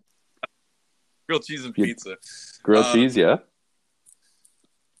 Grilled cheese and pizza. Grilled cheese, yeah.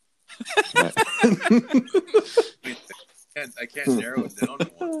 I can't narrow it down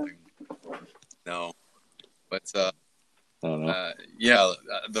to one thing. No, but I don't know.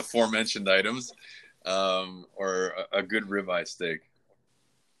 the aforementioned items, or a good ribeye steak.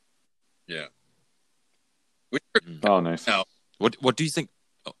 Yeah. Oh, nice. Now, what do you think?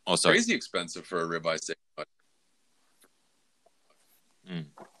 Oh, sorry. Crazy expensive for a ribeye steak.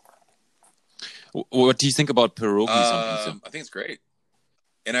 What do you think about pierogies on pizza? I think it's great,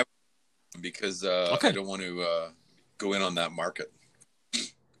 and because I don't want to go in on that market.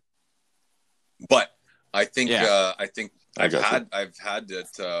 But I think I've had it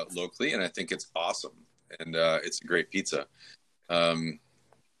locally, and I think it's awesome, and it's a great pizza.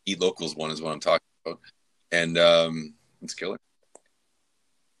 Eat Locals one is what I'm talking about, and it's killer.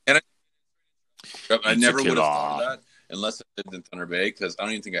 And I never would have thought of that unless I lived in Thunder Bay, because I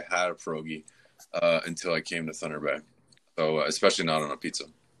don't even think I had a pierogi until I came to Thunder Bay. So especially not on a pizza.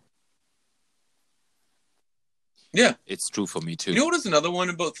 Yeah, it's true for me too. You know what is another one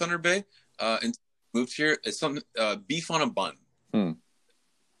about Thunder Bay? And moved here, it's something beef on a bun. You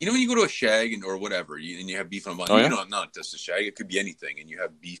know when you go to a shag or whatever, and you have beef on a bun. Not just a shag; it could be anything, and you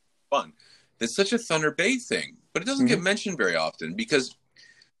have beef on a bun. That's such a Thunder Bay thing, but it doesn't get mentioned very often, because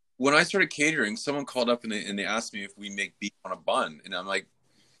when I started catering, someone called up and they asked me if we make beef on a bun, and I'm like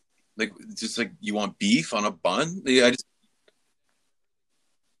just like, you want beef on a bun? I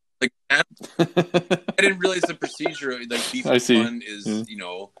didn't realize the procedure. Like beef on a bun is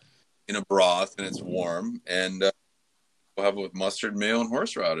in a broth and it's warm, and we'll have it with mustard, mayo, and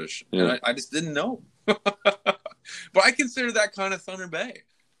horseradish. And I just didn't know. But I consider that kind of Thunder Bay.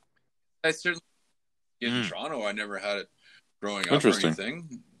 I certainly in Toronto, I never had it growing up or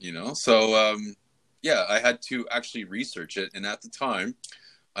anything, So I had to actually research it. And at the time,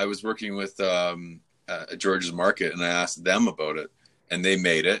 I was working with at at George's Market, and I asked them about it, and they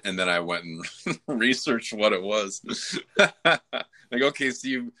made it, and then I went and researched what it was. Like, okay, so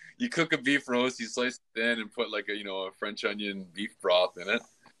you cook a beef roast, you slice it thin, and put like a French onion beef broth in it,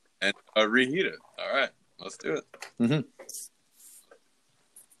 and reheat it. All right, let's do it. Mm-hmm.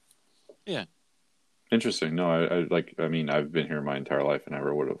 Yeah. Interesting. No, I mean, I've been here my entire life and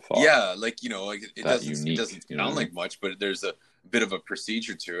never would have thought. Yeah, like it doesn't you sound like much, but there's a bit of a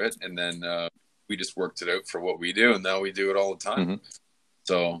procedure to it, and then we just worked it out for what we do, and now we do it all the time. Mm-hmm.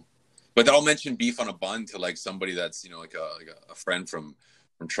 So, but I'll mention beef on a bun to like somebody that's like a friend from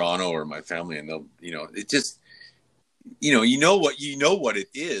Toronto or my family, and they'll it just you know what it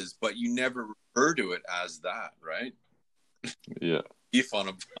is, but you never refer to it as that, right? Yeah, beef on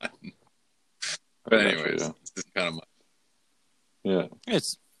a bun. But anyways, it's kind of yeah.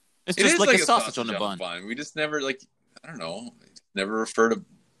 It's just like a sausage on a bun. We just never I don't know, never refer to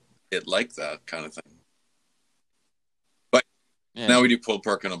it like that kind of thing. But now we do pulled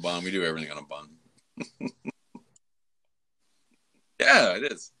pork on a bun. We do everything on a bun. Yeah, it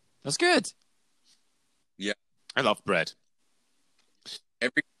is. That's good. Yeah, I love bread.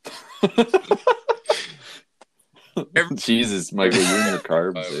 Jesus, Michael, you're in your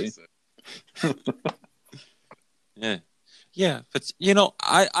carbs, Yeah, but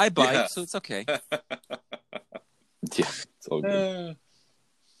I bike, so it's okay. Yeah, it's all good.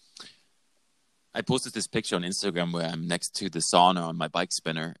 I posted this picture on Instagram where I'm next to the sauna on my bike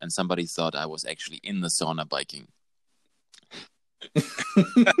spinner, and somebody thought I was actually in the sauna biking.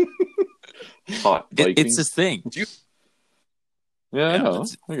 Hot biking. It's a thing. I know.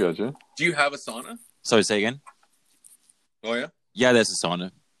 I got you. Do you have a sauna? Sorry, say again. Oh yeah. Yeah, there's a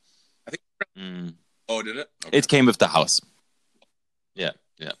sauna. I think. Oh, did it? Okay. It came with the house. Yeah.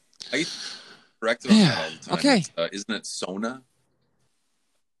 I used to correct it on that all the time. Okay. Isn't it sauna?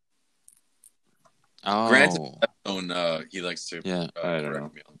 Oh. Granted, he likes to I don't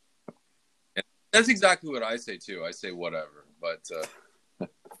know. me on. And that's exactly what I say too. I say whatever, but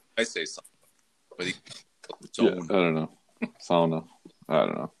I say something. But I don't know. Sauna. I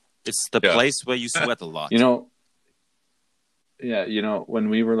don't know. It's the place where you sweat a lot. When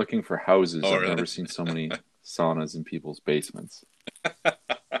we were looking for houses, I've really? never seen so many saunas in people's basements.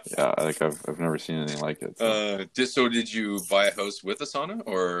 Yeah, I've never seen anything like it. So did you buy a house with a sauna,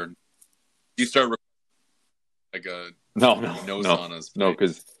 or you start like a no saunas? No,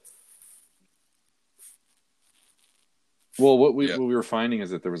 because what we were finding is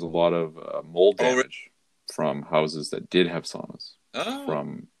that there was a lot of mold damage from houses that did have saunas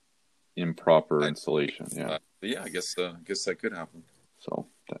from improper installation. Yeah, I guess that could happen. So.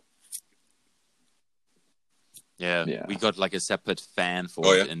 Yeah, we got like a separate fan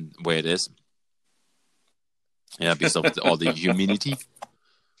for it and where it is. Yeah, because of all the humidity.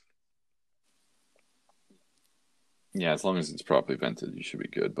 Yeah, as long as it's properly vented, you should be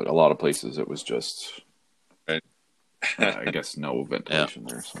good. But a lot of places, it was just, I guess, no ventilation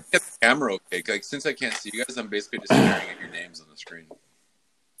there. So. Get the camera okay. Like, since I can't see you guys, I'm basically just staring at your names on the screen.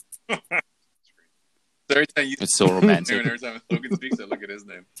 So every time it's so romantic. Every time Logan speaks, I look at his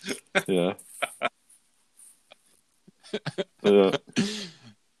name. Yeah.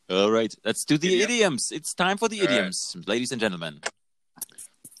 All right, let's do the idioms. It's time for the idioms, ladies and gentlemen.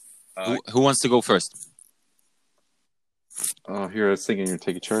 Who wants to go first? Oh, here I was thinking you're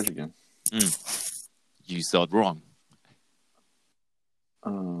taking charge again. You thought wrong.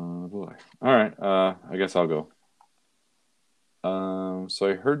 Oh boy. All right. I guess I'll go. So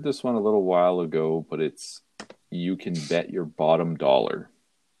I heard this one a little while ago, but it's you can bet your bottom dollar.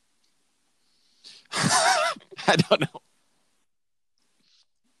 I don't know.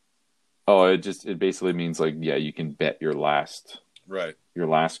 Oh, it basically means like, yeah, you can bet your last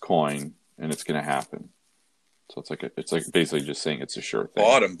coin and it's going to happen. So it's like basically just saying it's a sure thing.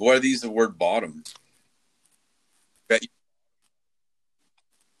 Bottom. Why are these the word bottom? Bet.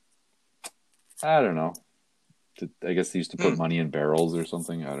 I don't know. I guess they used to put money in barrels or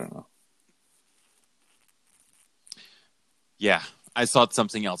something. I don't know. Yeah, I thought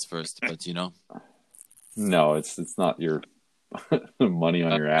something else first, but No, it's not your money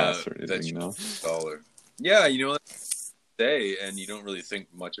on your ass or anything, dollar. Yeah, say, and you don't really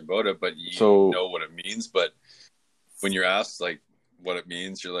think much about it, but you know what it means. But when you're asked like what it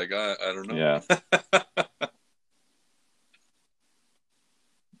means, you're like, I don't know. Yeah.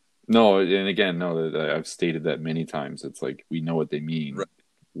 No, and again, I've stated that many times. It's like we know what they mean. Right.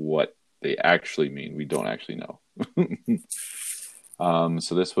 What they actually mean, we don't actually know.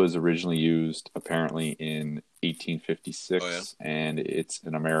 So this was originally used apparently in 1856, and it's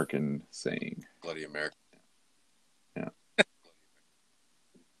an American saying. Bloody American. Yeah.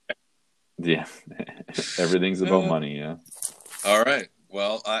 Yeah. Everything's about money, yeah. All right.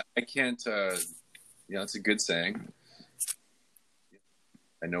 Well, I can't, it's a good saying.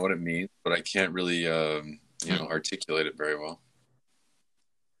 I know what it means, but I can't really, articulate it very well.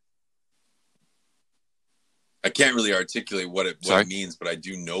 I can't really articulate what it means, but I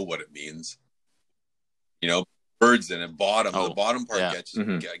do know what it means. Birds in it, bottom. The bottom part gets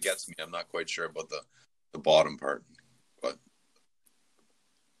me. I'm not quite sure about the bottom part. But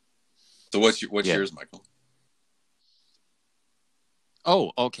so what's yours, Michael?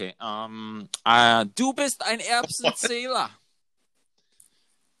 Oh, okay. Du bist ein Erbsenzähler.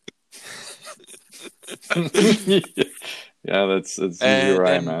 Yeah, that's where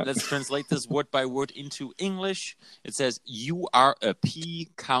I'm at. Let's translate this word by word into English. It says, you are a pea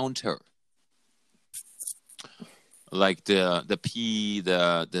counter. Like the pea,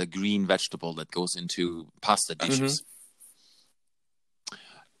 the green vegetable that goes into pasta dishes.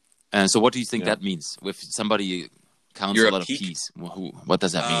 And so what do you think that means? If somebody counts a lot of peas, what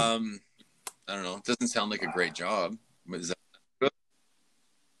does that mean? I don't know. It doesn't sound like a great job. Is that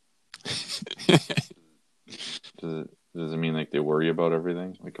good? Does it mean like they worry about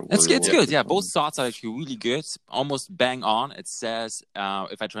everything? Like it's good. Yeah, both thoughts are actually really good. Almost bang on. It says,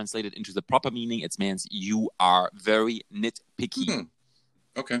 if I translate it into the proper meaning, it means you are very nitpicky.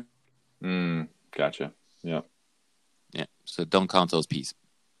 Okay. Gotcha. Yeah. Yeah. So don't count those peas.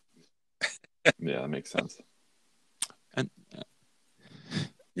 Yeah, that makes sense. And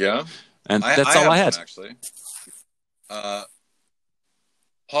yeah. And that's all I had. Actually.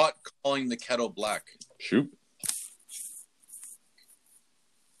 Pot calling the kettle black. Shoot.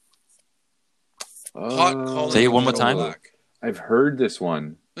 Pot calling. Say it one more time. Black. I've heard this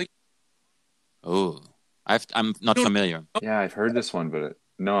one. I'm not familiar. Yeah, I've heard this one, but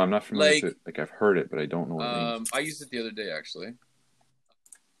no, I'm not familiar with it. Like I've heard it, but I don't know what it means. I used it the other day, actually.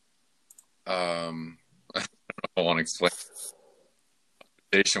 I don't want to explain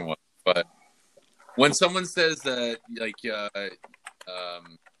what, but when someone says that, like, I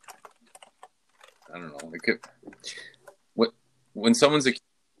don't know, when someone's accused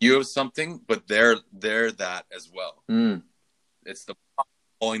you of something, but they're that as well. It's the pot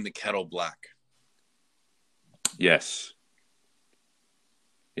calling the kettle black. Yes.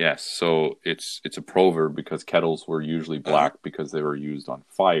 So it's a proverb because kettles were usually black because they were used on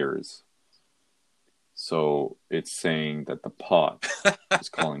fires. So it's saying that the pot is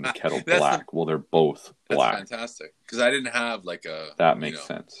calling the kettle black. Well, they're both black. That's fantastic. Because I didn't have like a that makes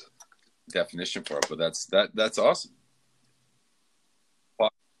sense definition for it, but that's awesome.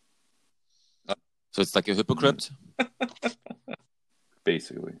 So it's like a hypocrite?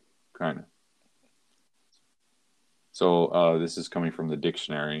 Basically, kind of. So this is coming from the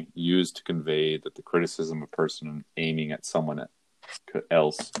dictionary. Used to convey that the criticism of a person aiming at someone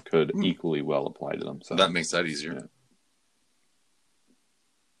else could equally well apply to them. So that makes that easier. Yeah.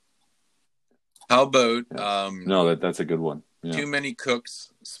 How about... no, that's a good one. Yeah. Too many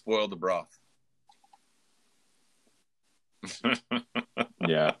cooks spoil the broth.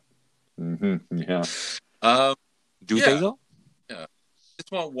 Yeah. Yeah. Do they though? Yeah.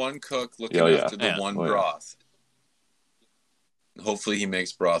 Just want one cook looking after the one broth. Hopefully he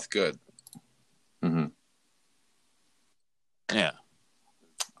makes broth good. Yeah.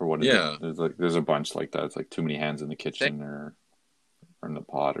 Or what is it? There's a bunch like that. It's like too many hands in the kitchen or in the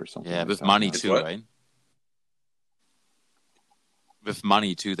pot or something. Yeah, with money too, right? With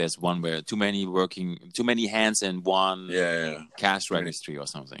money too, there's one where too many hands in one cash registry or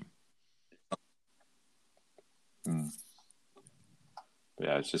something.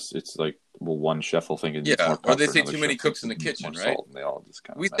 Yeah, it's like one chef will think or they say too many cooks in the kitchen, right? And they all just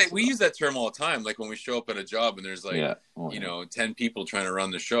kind of we use that term all the time. Like when we show up at a job and there's 10 people trying to run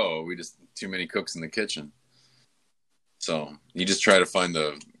the show, we just too many cooks in the kitchen. So you just try to find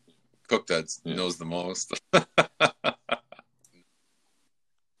the cook that knows the most.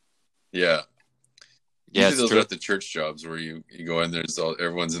 Yeah. Usually those are at the church jobs where you go in,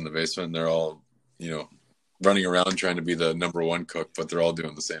 everyone's in the basement and they're all, running around trying to be the number one cook, but they're all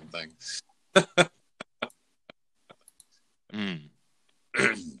doing the same thing.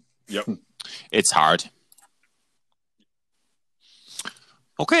 Yep. It's hard.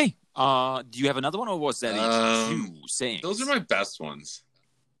 Okay. Do you have another one or was that two sayings? Those are my best ones.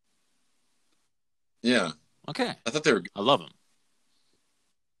 Yeah. Okay. I thought they were good. I love them.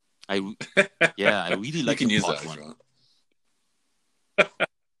 I really like the pot one.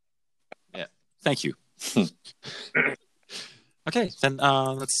 Yeah. Thank you. Okay, then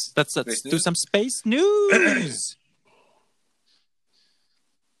let's do some space news.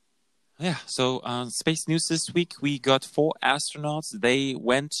 Yeah, so space news this week, we got 4 astronauts. They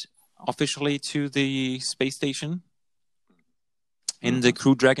went officially to the space station in the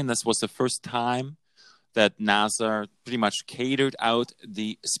Crew Dragon. This was the first time that NASA pretty much catered out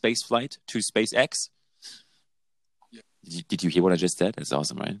the space flight to SpaceX. Yeah. Did you hear what I just said? That's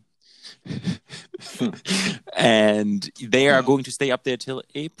awesome, right? And they are going to stay up there till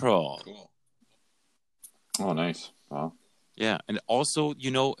April. Cool. Oh, nice. Wow. Yeah, and also,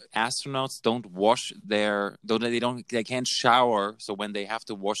 astronauts don't wash they can't shower, so when they have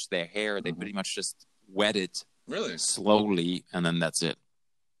to wash their hair, they pretty much just wet it slowly, and then that's it.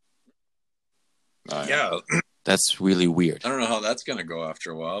 Yeah. That's really weird. I don't know how that's going to go after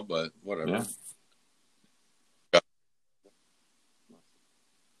a while, but whatever. Yeah.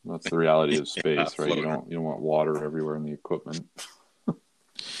 That's the reality of space, right? You don't want water everywhere in the equipment.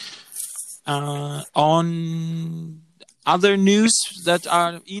 On other news that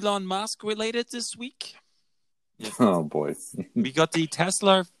are Elon Musk related this week. Yeah. Oh boy. We got the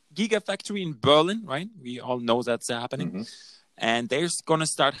Tesla Gigafactory in Berlin, right? We all know that's happening. And they're going to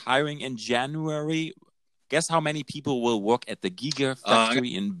start hiring in January. Guess how many people will work at the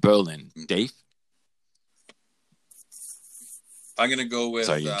Gigafactory in Berlin, Dave? I'm going to go with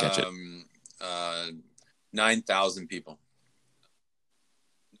 9,000 people.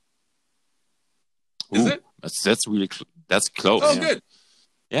 Is it? That's really that's close. Oh, good.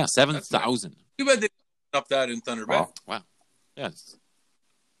 Yeah, 7,000. Too bad they didn't up that in Thunder Bay. Wow. Yes.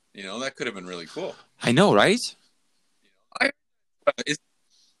 That could have been really cool. I know, right?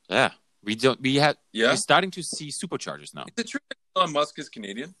 Yeah. We're starting to see superchargers now. Is it true that Elon Musk is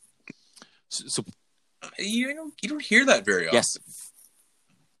Canadian? So you don't hear that very often. Yes.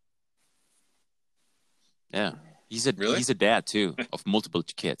 Yeah. He's a dad too of multiple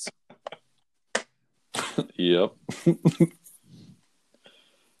kids. Yep.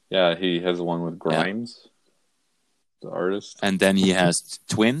 Yeah, he has one with Grimes, the artist. And then he has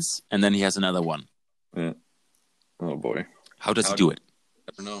twins, and then he has another one. Yeah. Oh boy. How does he do it?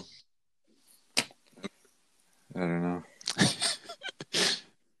 I don't know. I don't know.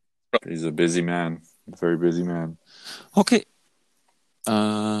 He's a busy man. A very busy man. Okay.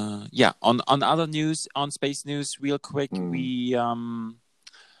 On other news, on space news, real quick,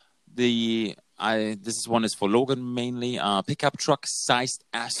 this one is for Logan mainly. Pickup truck sized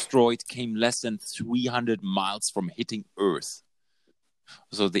asteroid came less than 300 miles from hitting Earth.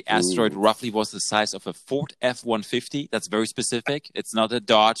 So the asteroid roughly was the size of a Ford F-150. That's very specific. It's not a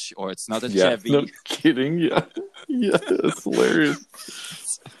Dodge or it's not a Chevy. No kidding. Yeah. Yeah, that's hilarious.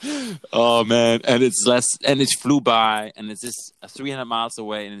 Oh man, and it flew by, and it's just 300 miles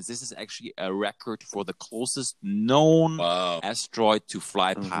away, and this is actually a record for the closest known asteroid to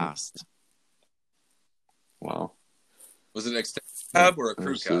fly past. Wow. Was it an extended cab or a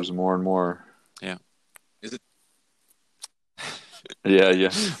crew cab? There's more and more. Yeah. Is it? Yeah.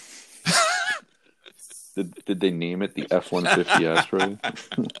 Did they name it the F-150 asteroid?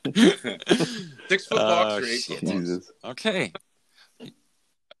 6 foot box or 8 foot box? Jesus. Okay.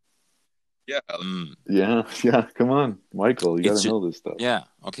 Yeah. Yeah. Come on, Michael. You gotta know this stuff. Yeah.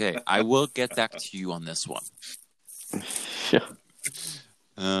 Okay. I will get back to you on this one. Yeah.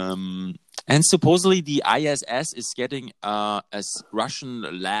 And supposedly the ISS is getting a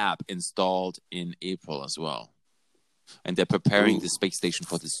Russian lab installed in April as well. And they're preparing the space station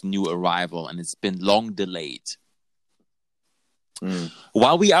for this new arrival, and it's been long delayed.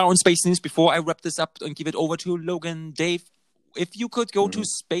 While we are on space news, before I wrap this up and give it over to Logan, Dave, if you could go to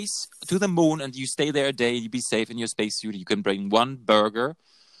space, to the moon, and you stay there a day, you'd be safe in your spacesuit, you can bring one burger,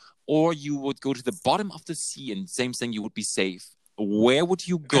 or you would go to the bottom of the sea, and same thing, you would be safe. Where would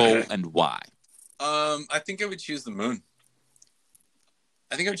you go and why? I think I would choose the moon.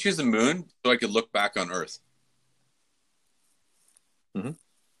 I think I would choose the moon so I could look back on Earth.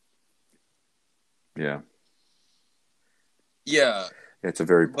 Yeah. Yeah. It's a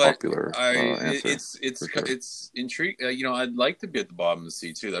very popular answer. It's intriguing. I'd like to be at the bottom of the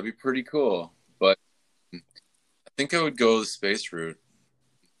sea too. That'd be pretty cool. But I think I would go the space route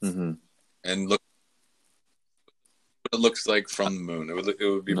and look what it looks like from the moon. It would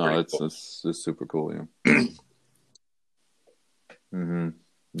be pretty cool. It's super cool. Yeah.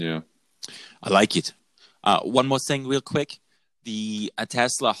 Yeah. I like it. One more thing, real quick. The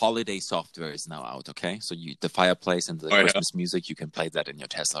Tesla holiday software is now out, okay? So the fireplace and the Christmas music, you can play that in your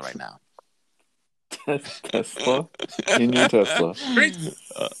Tesla right now. Tesla? In your Tesla. Isn't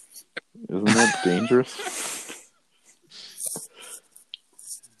that dangerous?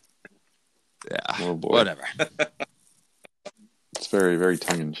 Yeah, oh boy. Whatever. It's very, very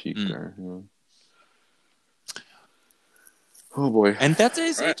tongue-in-cheek there. Yeah. Oh boy. And that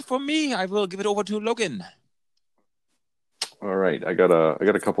is it for me. I will give it over to Logan. All right, I got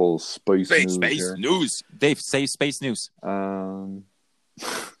a couple space news Space here. news. Dave, say space news.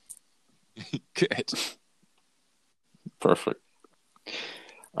 Good. Perfect.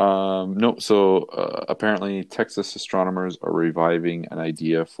 No, so apparently Texas astronomers are reviving an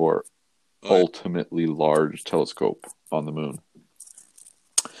idea for ultimately large telescope on the moon.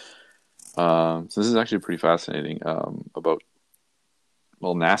 So this is actually pretty fascinating.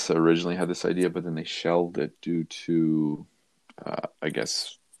 NASA originally had this idea, but then they shelved it due to, I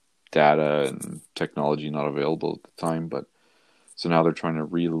guess, data and technology not available at the time. But so now they're trying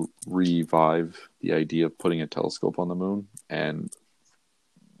to revive the idea of putting a telescope on the moon, and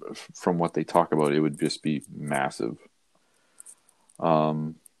from what they talk about, it would just be massive.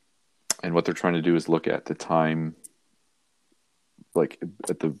 And what they're trying to do is look at the time, like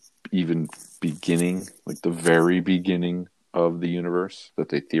at the even beginning, like the very beginning of the universe, that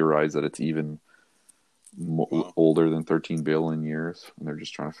they theorize that it's even older than 13 billion years, and they're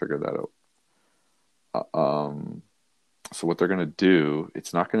just trying to figure that out. So what they're going to do,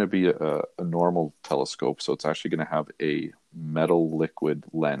 it's not going to be a normal telescope, so it's actually going to have a metal liquid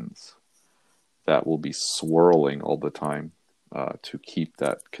lens that will be swirling all the time to keep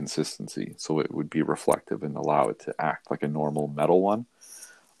that consistency, so it would be reflective and allow it to act like a normal metal one.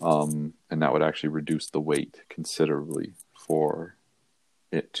 And that would actually reduce the weight considerably for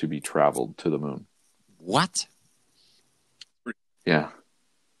it to be traveled to the moon. What? Yeah.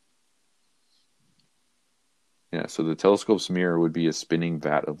 Yeah, so the telescope's mirror would be a spinning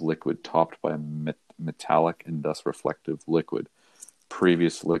vat of liquid topped by a metallic and thus reflective liquid.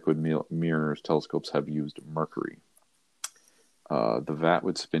 Previous liquid mirrors telescopes have used mercury. The vat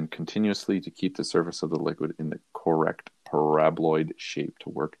would spin continuously to keep the surface of the liquid in the correct paraboloid shape to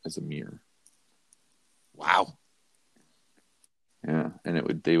work as a mirror. Wow. Yeah,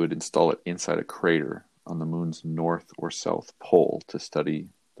 and they would install it inside a crater on the moon's north or south pole to study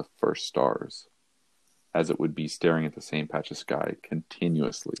the first stars, as it would be staring at the same patch of sky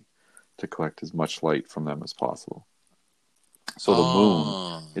continuously to collect as much light from them as possible. So the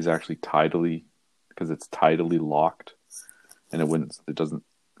moon is actually because it's tidally locked, and I don't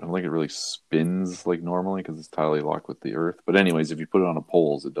think it really spins like normally because it's tidally locked with the Earth. But anyways, if you put it on a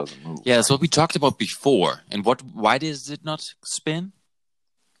poles, it doesn't move. Yeah, that's what we talked about before. And why does it not spin?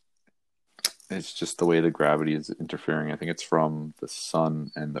 It's just the way the gravity is interfering. I think it's from the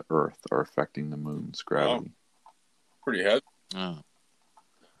sun and the Earth are affecting the moon's gravity. Oh, pretty heavy. Oh.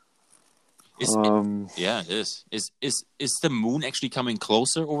 Yeah, it is. Is the moon actually coming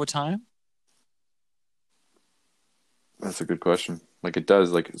closer over time? That's a good question. Like it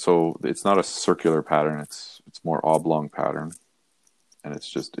does, so it's not a circular pattern. It's more oblong pattern, and it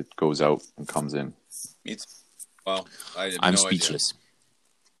goes out and comes in. Well, I'm speechless.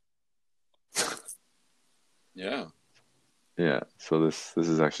 Yeah. Yeah. So this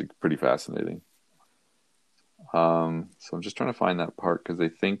is actually pretty fascinating. So I'm just trying to find that part because they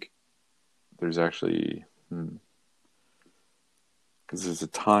think there's actually because there's a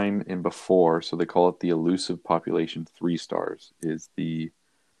time in before, so they call it the elusive population 3 stars, is the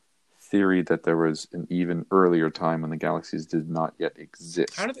theory that there was an even earlier time when the galaxies did not yet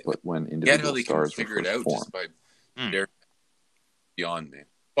exist, but when individual stars were first formed. Just by beyond me.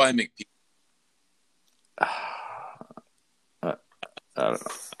 Why I make people? I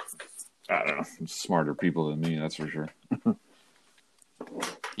don't know. Smarter people than me, that's for sure.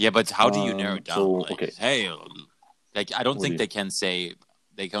 Yeah, but how do you narrow it down? So, okay. Hey, I don't think they cannot say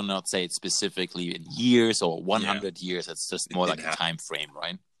it specifically in years or 100 years. It's just more like a time frame,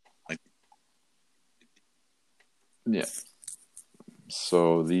 right? Yeah.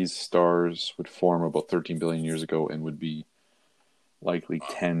 So these stars would form about 13 billion years ago and would be likely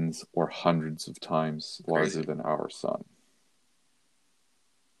tens or hundreds of times larger than our sun.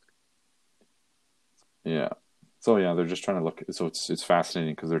 Yeah. So they're just trying to look. So it's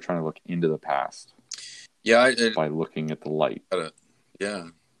fascinating because they're trying to look into the past. Yeah, by looking at the light. By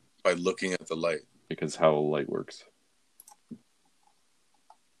looking at the light. Because how light works.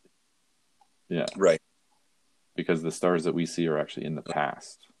 Yeah. Right. Because the stars that we see are actually in the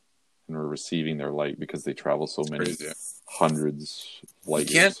past, and we're receiving their light because they travel so many hundreds of light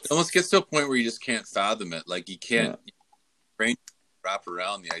years. It almost gets to a point where you just can't fathom it. Like you can't brain wrap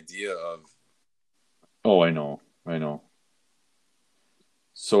around the idea of. Oh, I know.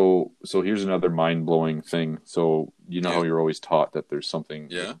 So here's another mind-blowing thing. So how you're always taught that there's something.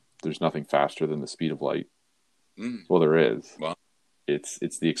 Yeah. There's nothing faster than the speed of light. Mm. Well, there is. Well, it's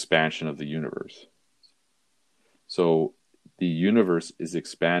the expansion of the universe. So the universe is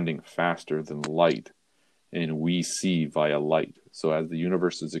expanding faster than light and we see via light. So as the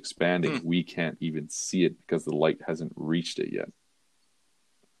universe is expanding, we can't even see it because the light hasn't reached it yet.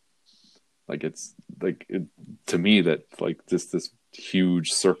 Like it's like to me that like just this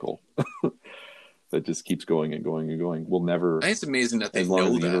huge circle that just keeps going and going and going. We'll never. I think it's amazing that they as long know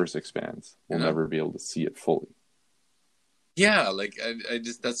as the that. universe expands, we'll never be able to see it fully. Yeah, like I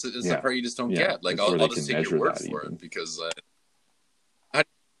just that's the part you just don't get. Like I'll just take your word for it because.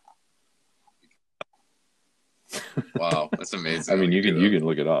 Wow, that's amazing. I mean, you can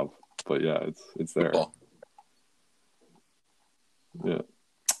look it up, but yeah, it's there. Cool. Yeah.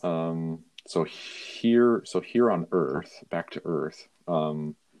 So here on Earth, back to Earth.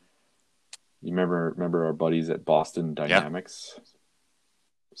 You remember our buddies at Boston Dynamics? Yeah.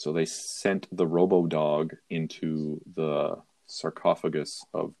 So they sent the RoboDog into the sarcophagus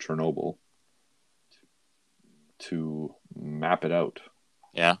of Chernobyl to map it out.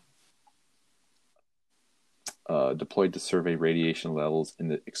 Yeah. Deployed to survey radiation levels in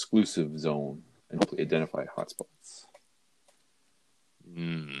the exclusive zone and hopefully identify hotspots.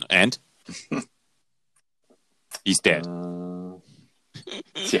 And? He's dead.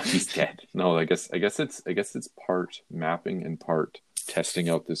 Yeah, he's dead. No, I guess it's part mapping and part testing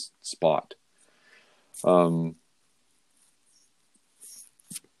out this spot.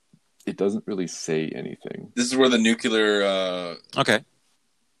 It doesn't really say anything. This is where the nuclear. Okay.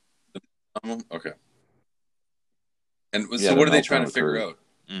 Okay. And so, what are they trying to figure out?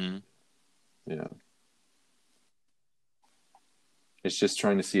 Mm-hmm. Yeah. It's just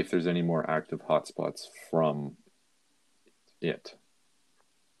trying to see if there's any more active hotspots from it,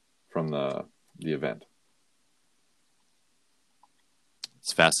 from the event.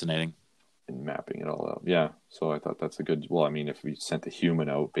 It's fascinating. And mapping it all out. Yeah. So I thought that's a good. Well, I mean, if we sent a human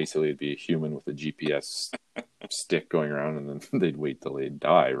out, basically it'd be a human with a GPS stick going around, and then they'd wait till they'd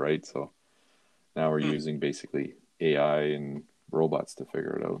die, right? So now we're using basically AI and robots to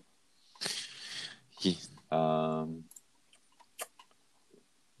figure it out. Yeah.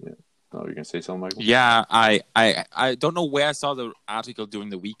 Yeah. Oh, you're gonna say something, Michael? Yeah, I don't know where I saw the article during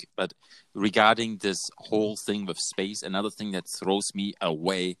the week, but regarding this whole thing with space, another thing that throws me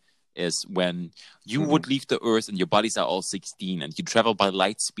away is when you would leave the Earth and your bodies are all 16 and you travel by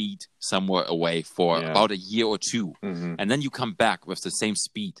light speed somewhere away for about a year or two, and then you come back with the same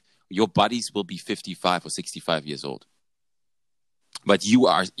speed. Your bodies will be 55 or 65 years old, but you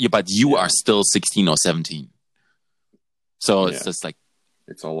are still 16 or 17. So it's just like.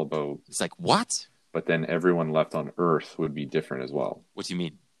 It's all about... It's like, what? But then everyone left on Earth would be different as well. What do you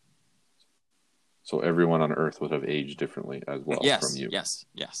mean? So everyone on Earth would have aged differently as well from you. Yes.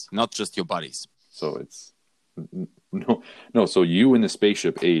 Not just your bodies. So it's... No, so you in the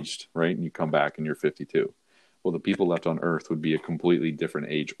spaceship aged, right? And you come back and you're 52. Well, the people left on Earth would be a completely different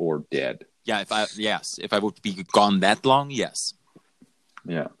age or dead. Yeah, if I would be gone that long, yes.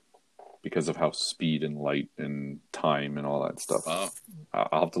 Yeah. Because of how speed and light and time and all that stuff. Wow.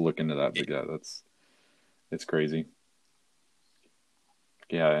 I'll have to look into that because it's crazy.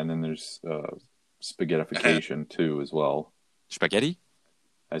 Yeah, and then there's spaghettification too as well. Spaghetti?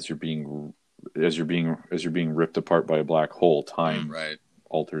 As you're being ripped apart by a black hole, time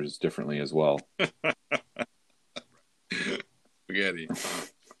alters differently as well. Spaghetti.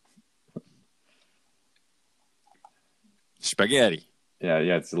 Spaghetti. Yeah,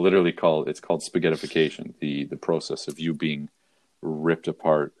 it's literally called spaghettification, the process of you being ripped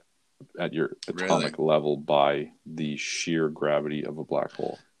apart at your atomic level by the sheer gravity of a black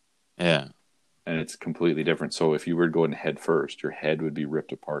hole. Yeah. And it's completely different. So if you were to go in head first, your head would be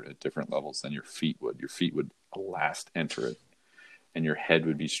ripped apart at different levels than your feet would. Your feet would last enter it, and your head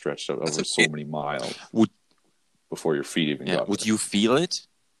would be stretched out over so many miles before your feet even got there. Would you feel it?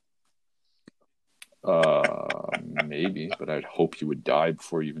 Maybe, but I'd hope you would die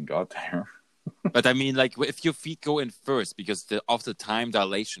before you even got there. But I mean, like, if your feet go in first because of the time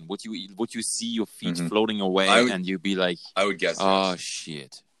dilation, would you see your feet floating away and you'd be like, I would guess. Oh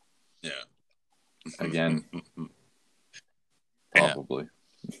shit. Yeah. Again. Probably.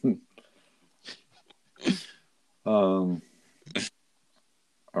 All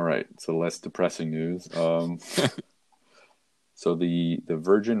right. So less depressing news. So the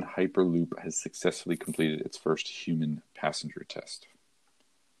Virgin Hyperloop has successfully completed its first human passenger test.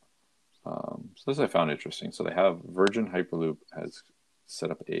 So this I found interesting. So they have Virgin Hyperloop has set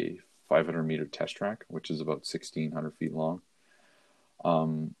up a 500-meter test track, which is about 1,600 feet long.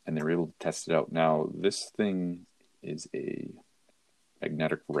 And they were able to test it out. Now, this thing is a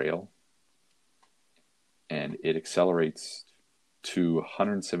magnetic rail, and it accelerates to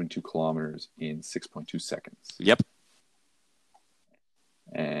 172 kilometers in 6.2 seconds. Yep.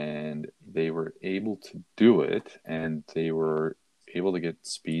 And they were able to do it, and they were able to get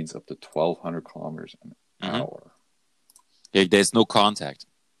speeds up to 1,200 kilometers an hour. Yeah, there's no contact.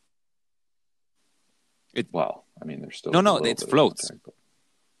 Well, I mean, there's still no, it floats. Contact,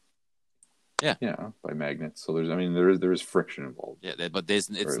 yeah, by magnets. So there is friction involved. Yeah, but it's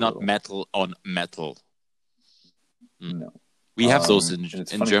not little. Metal on metal. No, we have those in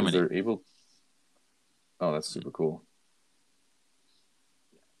Germany. They're able. Oh, that's super cool.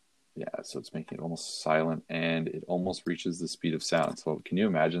 Yeah, so it's making it almost silent, and it almost reaches the speed of sound. So can you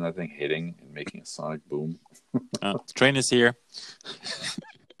imagine that thing hitting and making a sonic boom? The train is here.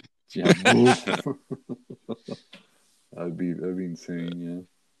 Yeah, that'd be insane.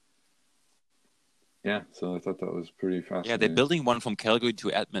 Yeah. So I thought that was pretty fascinating. Yeah, they're building one from Calgary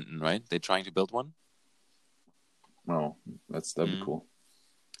to Edmonton, right? They're trying to build one. Oh, that'd be cool.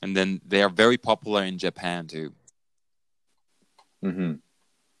 And then they are very popular in Japan too. Mm-hmm.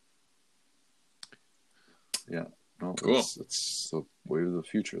 Yeah. No, cool. It's the way of the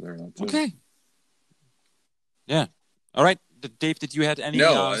future there. Okay. Yeah. All right. Dave, did you have any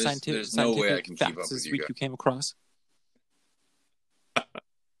scientific way I can keep up this with week you came across?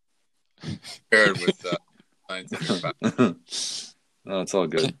 Paired with scientific facts. No, it's all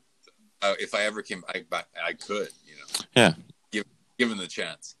good. If I ever came, I could, Yeah. Given the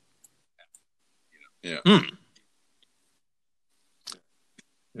chance. Yeah.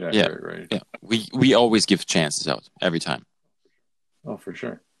 Yeah. Right. Yeah. We always give chances out every time. Oh, for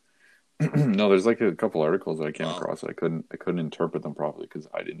sure. No, there's like a couple articles that I came across. I couldn't interpret them properly because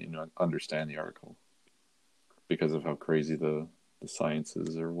I didn't even understand the article because of how crazy the science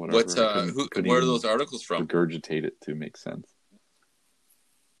is or whatever. Where are those articles from? Regurgitate it to make sense.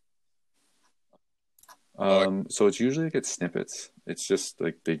 So it's usually like snippets. It's just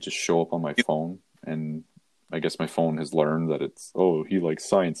like they just show up on my phone, and I guess my phone has learned that he likes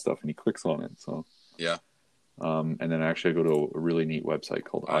science stuff, and he clicks on it. So yeah. And then actually I go to a really neat website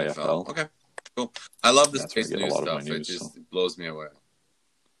called IFL. Okay, cool. I love this space news stuff. It blows me away.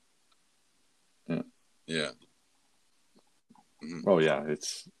 Yeah. Yeah. Mm-hmm. Oh yeah,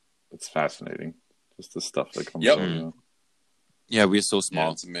 it's fascinating. Just the stuff that comes out. Yeah, we're so small.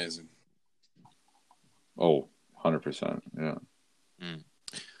 Yeah, it's amazing. Oh, 100%. Yeah.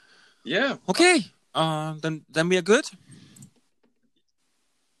 Yeah. Okay. Then we are good.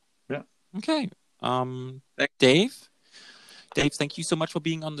 Yeah. Okay. Dave, thank you so much for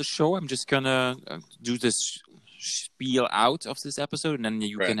being on the show. I'm just gonna do this spiel out of this episode, and then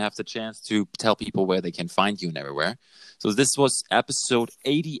you can have the chance to tell people where they can find you and everywhere. So this was episode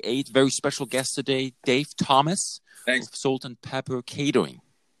 88. Very special guest today, Dave Thomas. Thanks. Of Salt and Pepper Catering.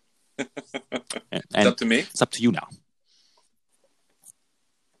 It's up to me. It's up to you now.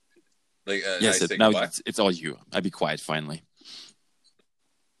 Like yes, now it's all you. I'll be quiet finally.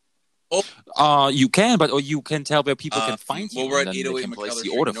 You can, but you can tell where people can find you. Well, we're at and 808 they can place McKellar the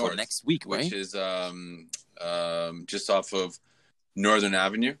Street order North, for next week, right? Which is just off of Northern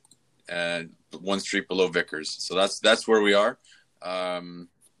Avenue, and one street below Vickers. So that's where we are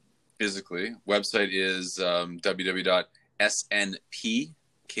physically. Website is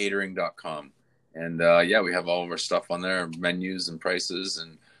www.snpcatering.com, and we have all of our stuff on there, menus and prices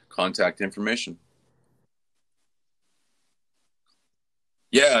and contact information.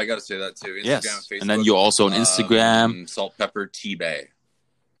 Yeah, I got to say that too. Instagram, yes, Facebook, and then you're also on Instagram. Salt, pepper, T-Bay.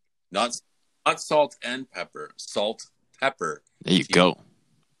 Not salt and pepper. Salt, pepper. There you go.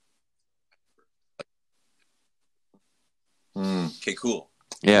 Okay, cool.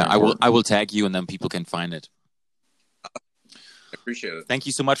 Yeah, I will tag you, and then people can find it. I appreciate it. Thank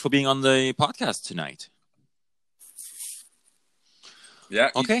you so much for being on the podcast tonight. Yeah.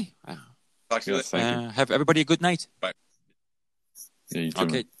 Okay. Talk to you later. Have everybody a good night. Bye. Yeah, you too.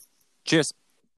 Okay. Cheers.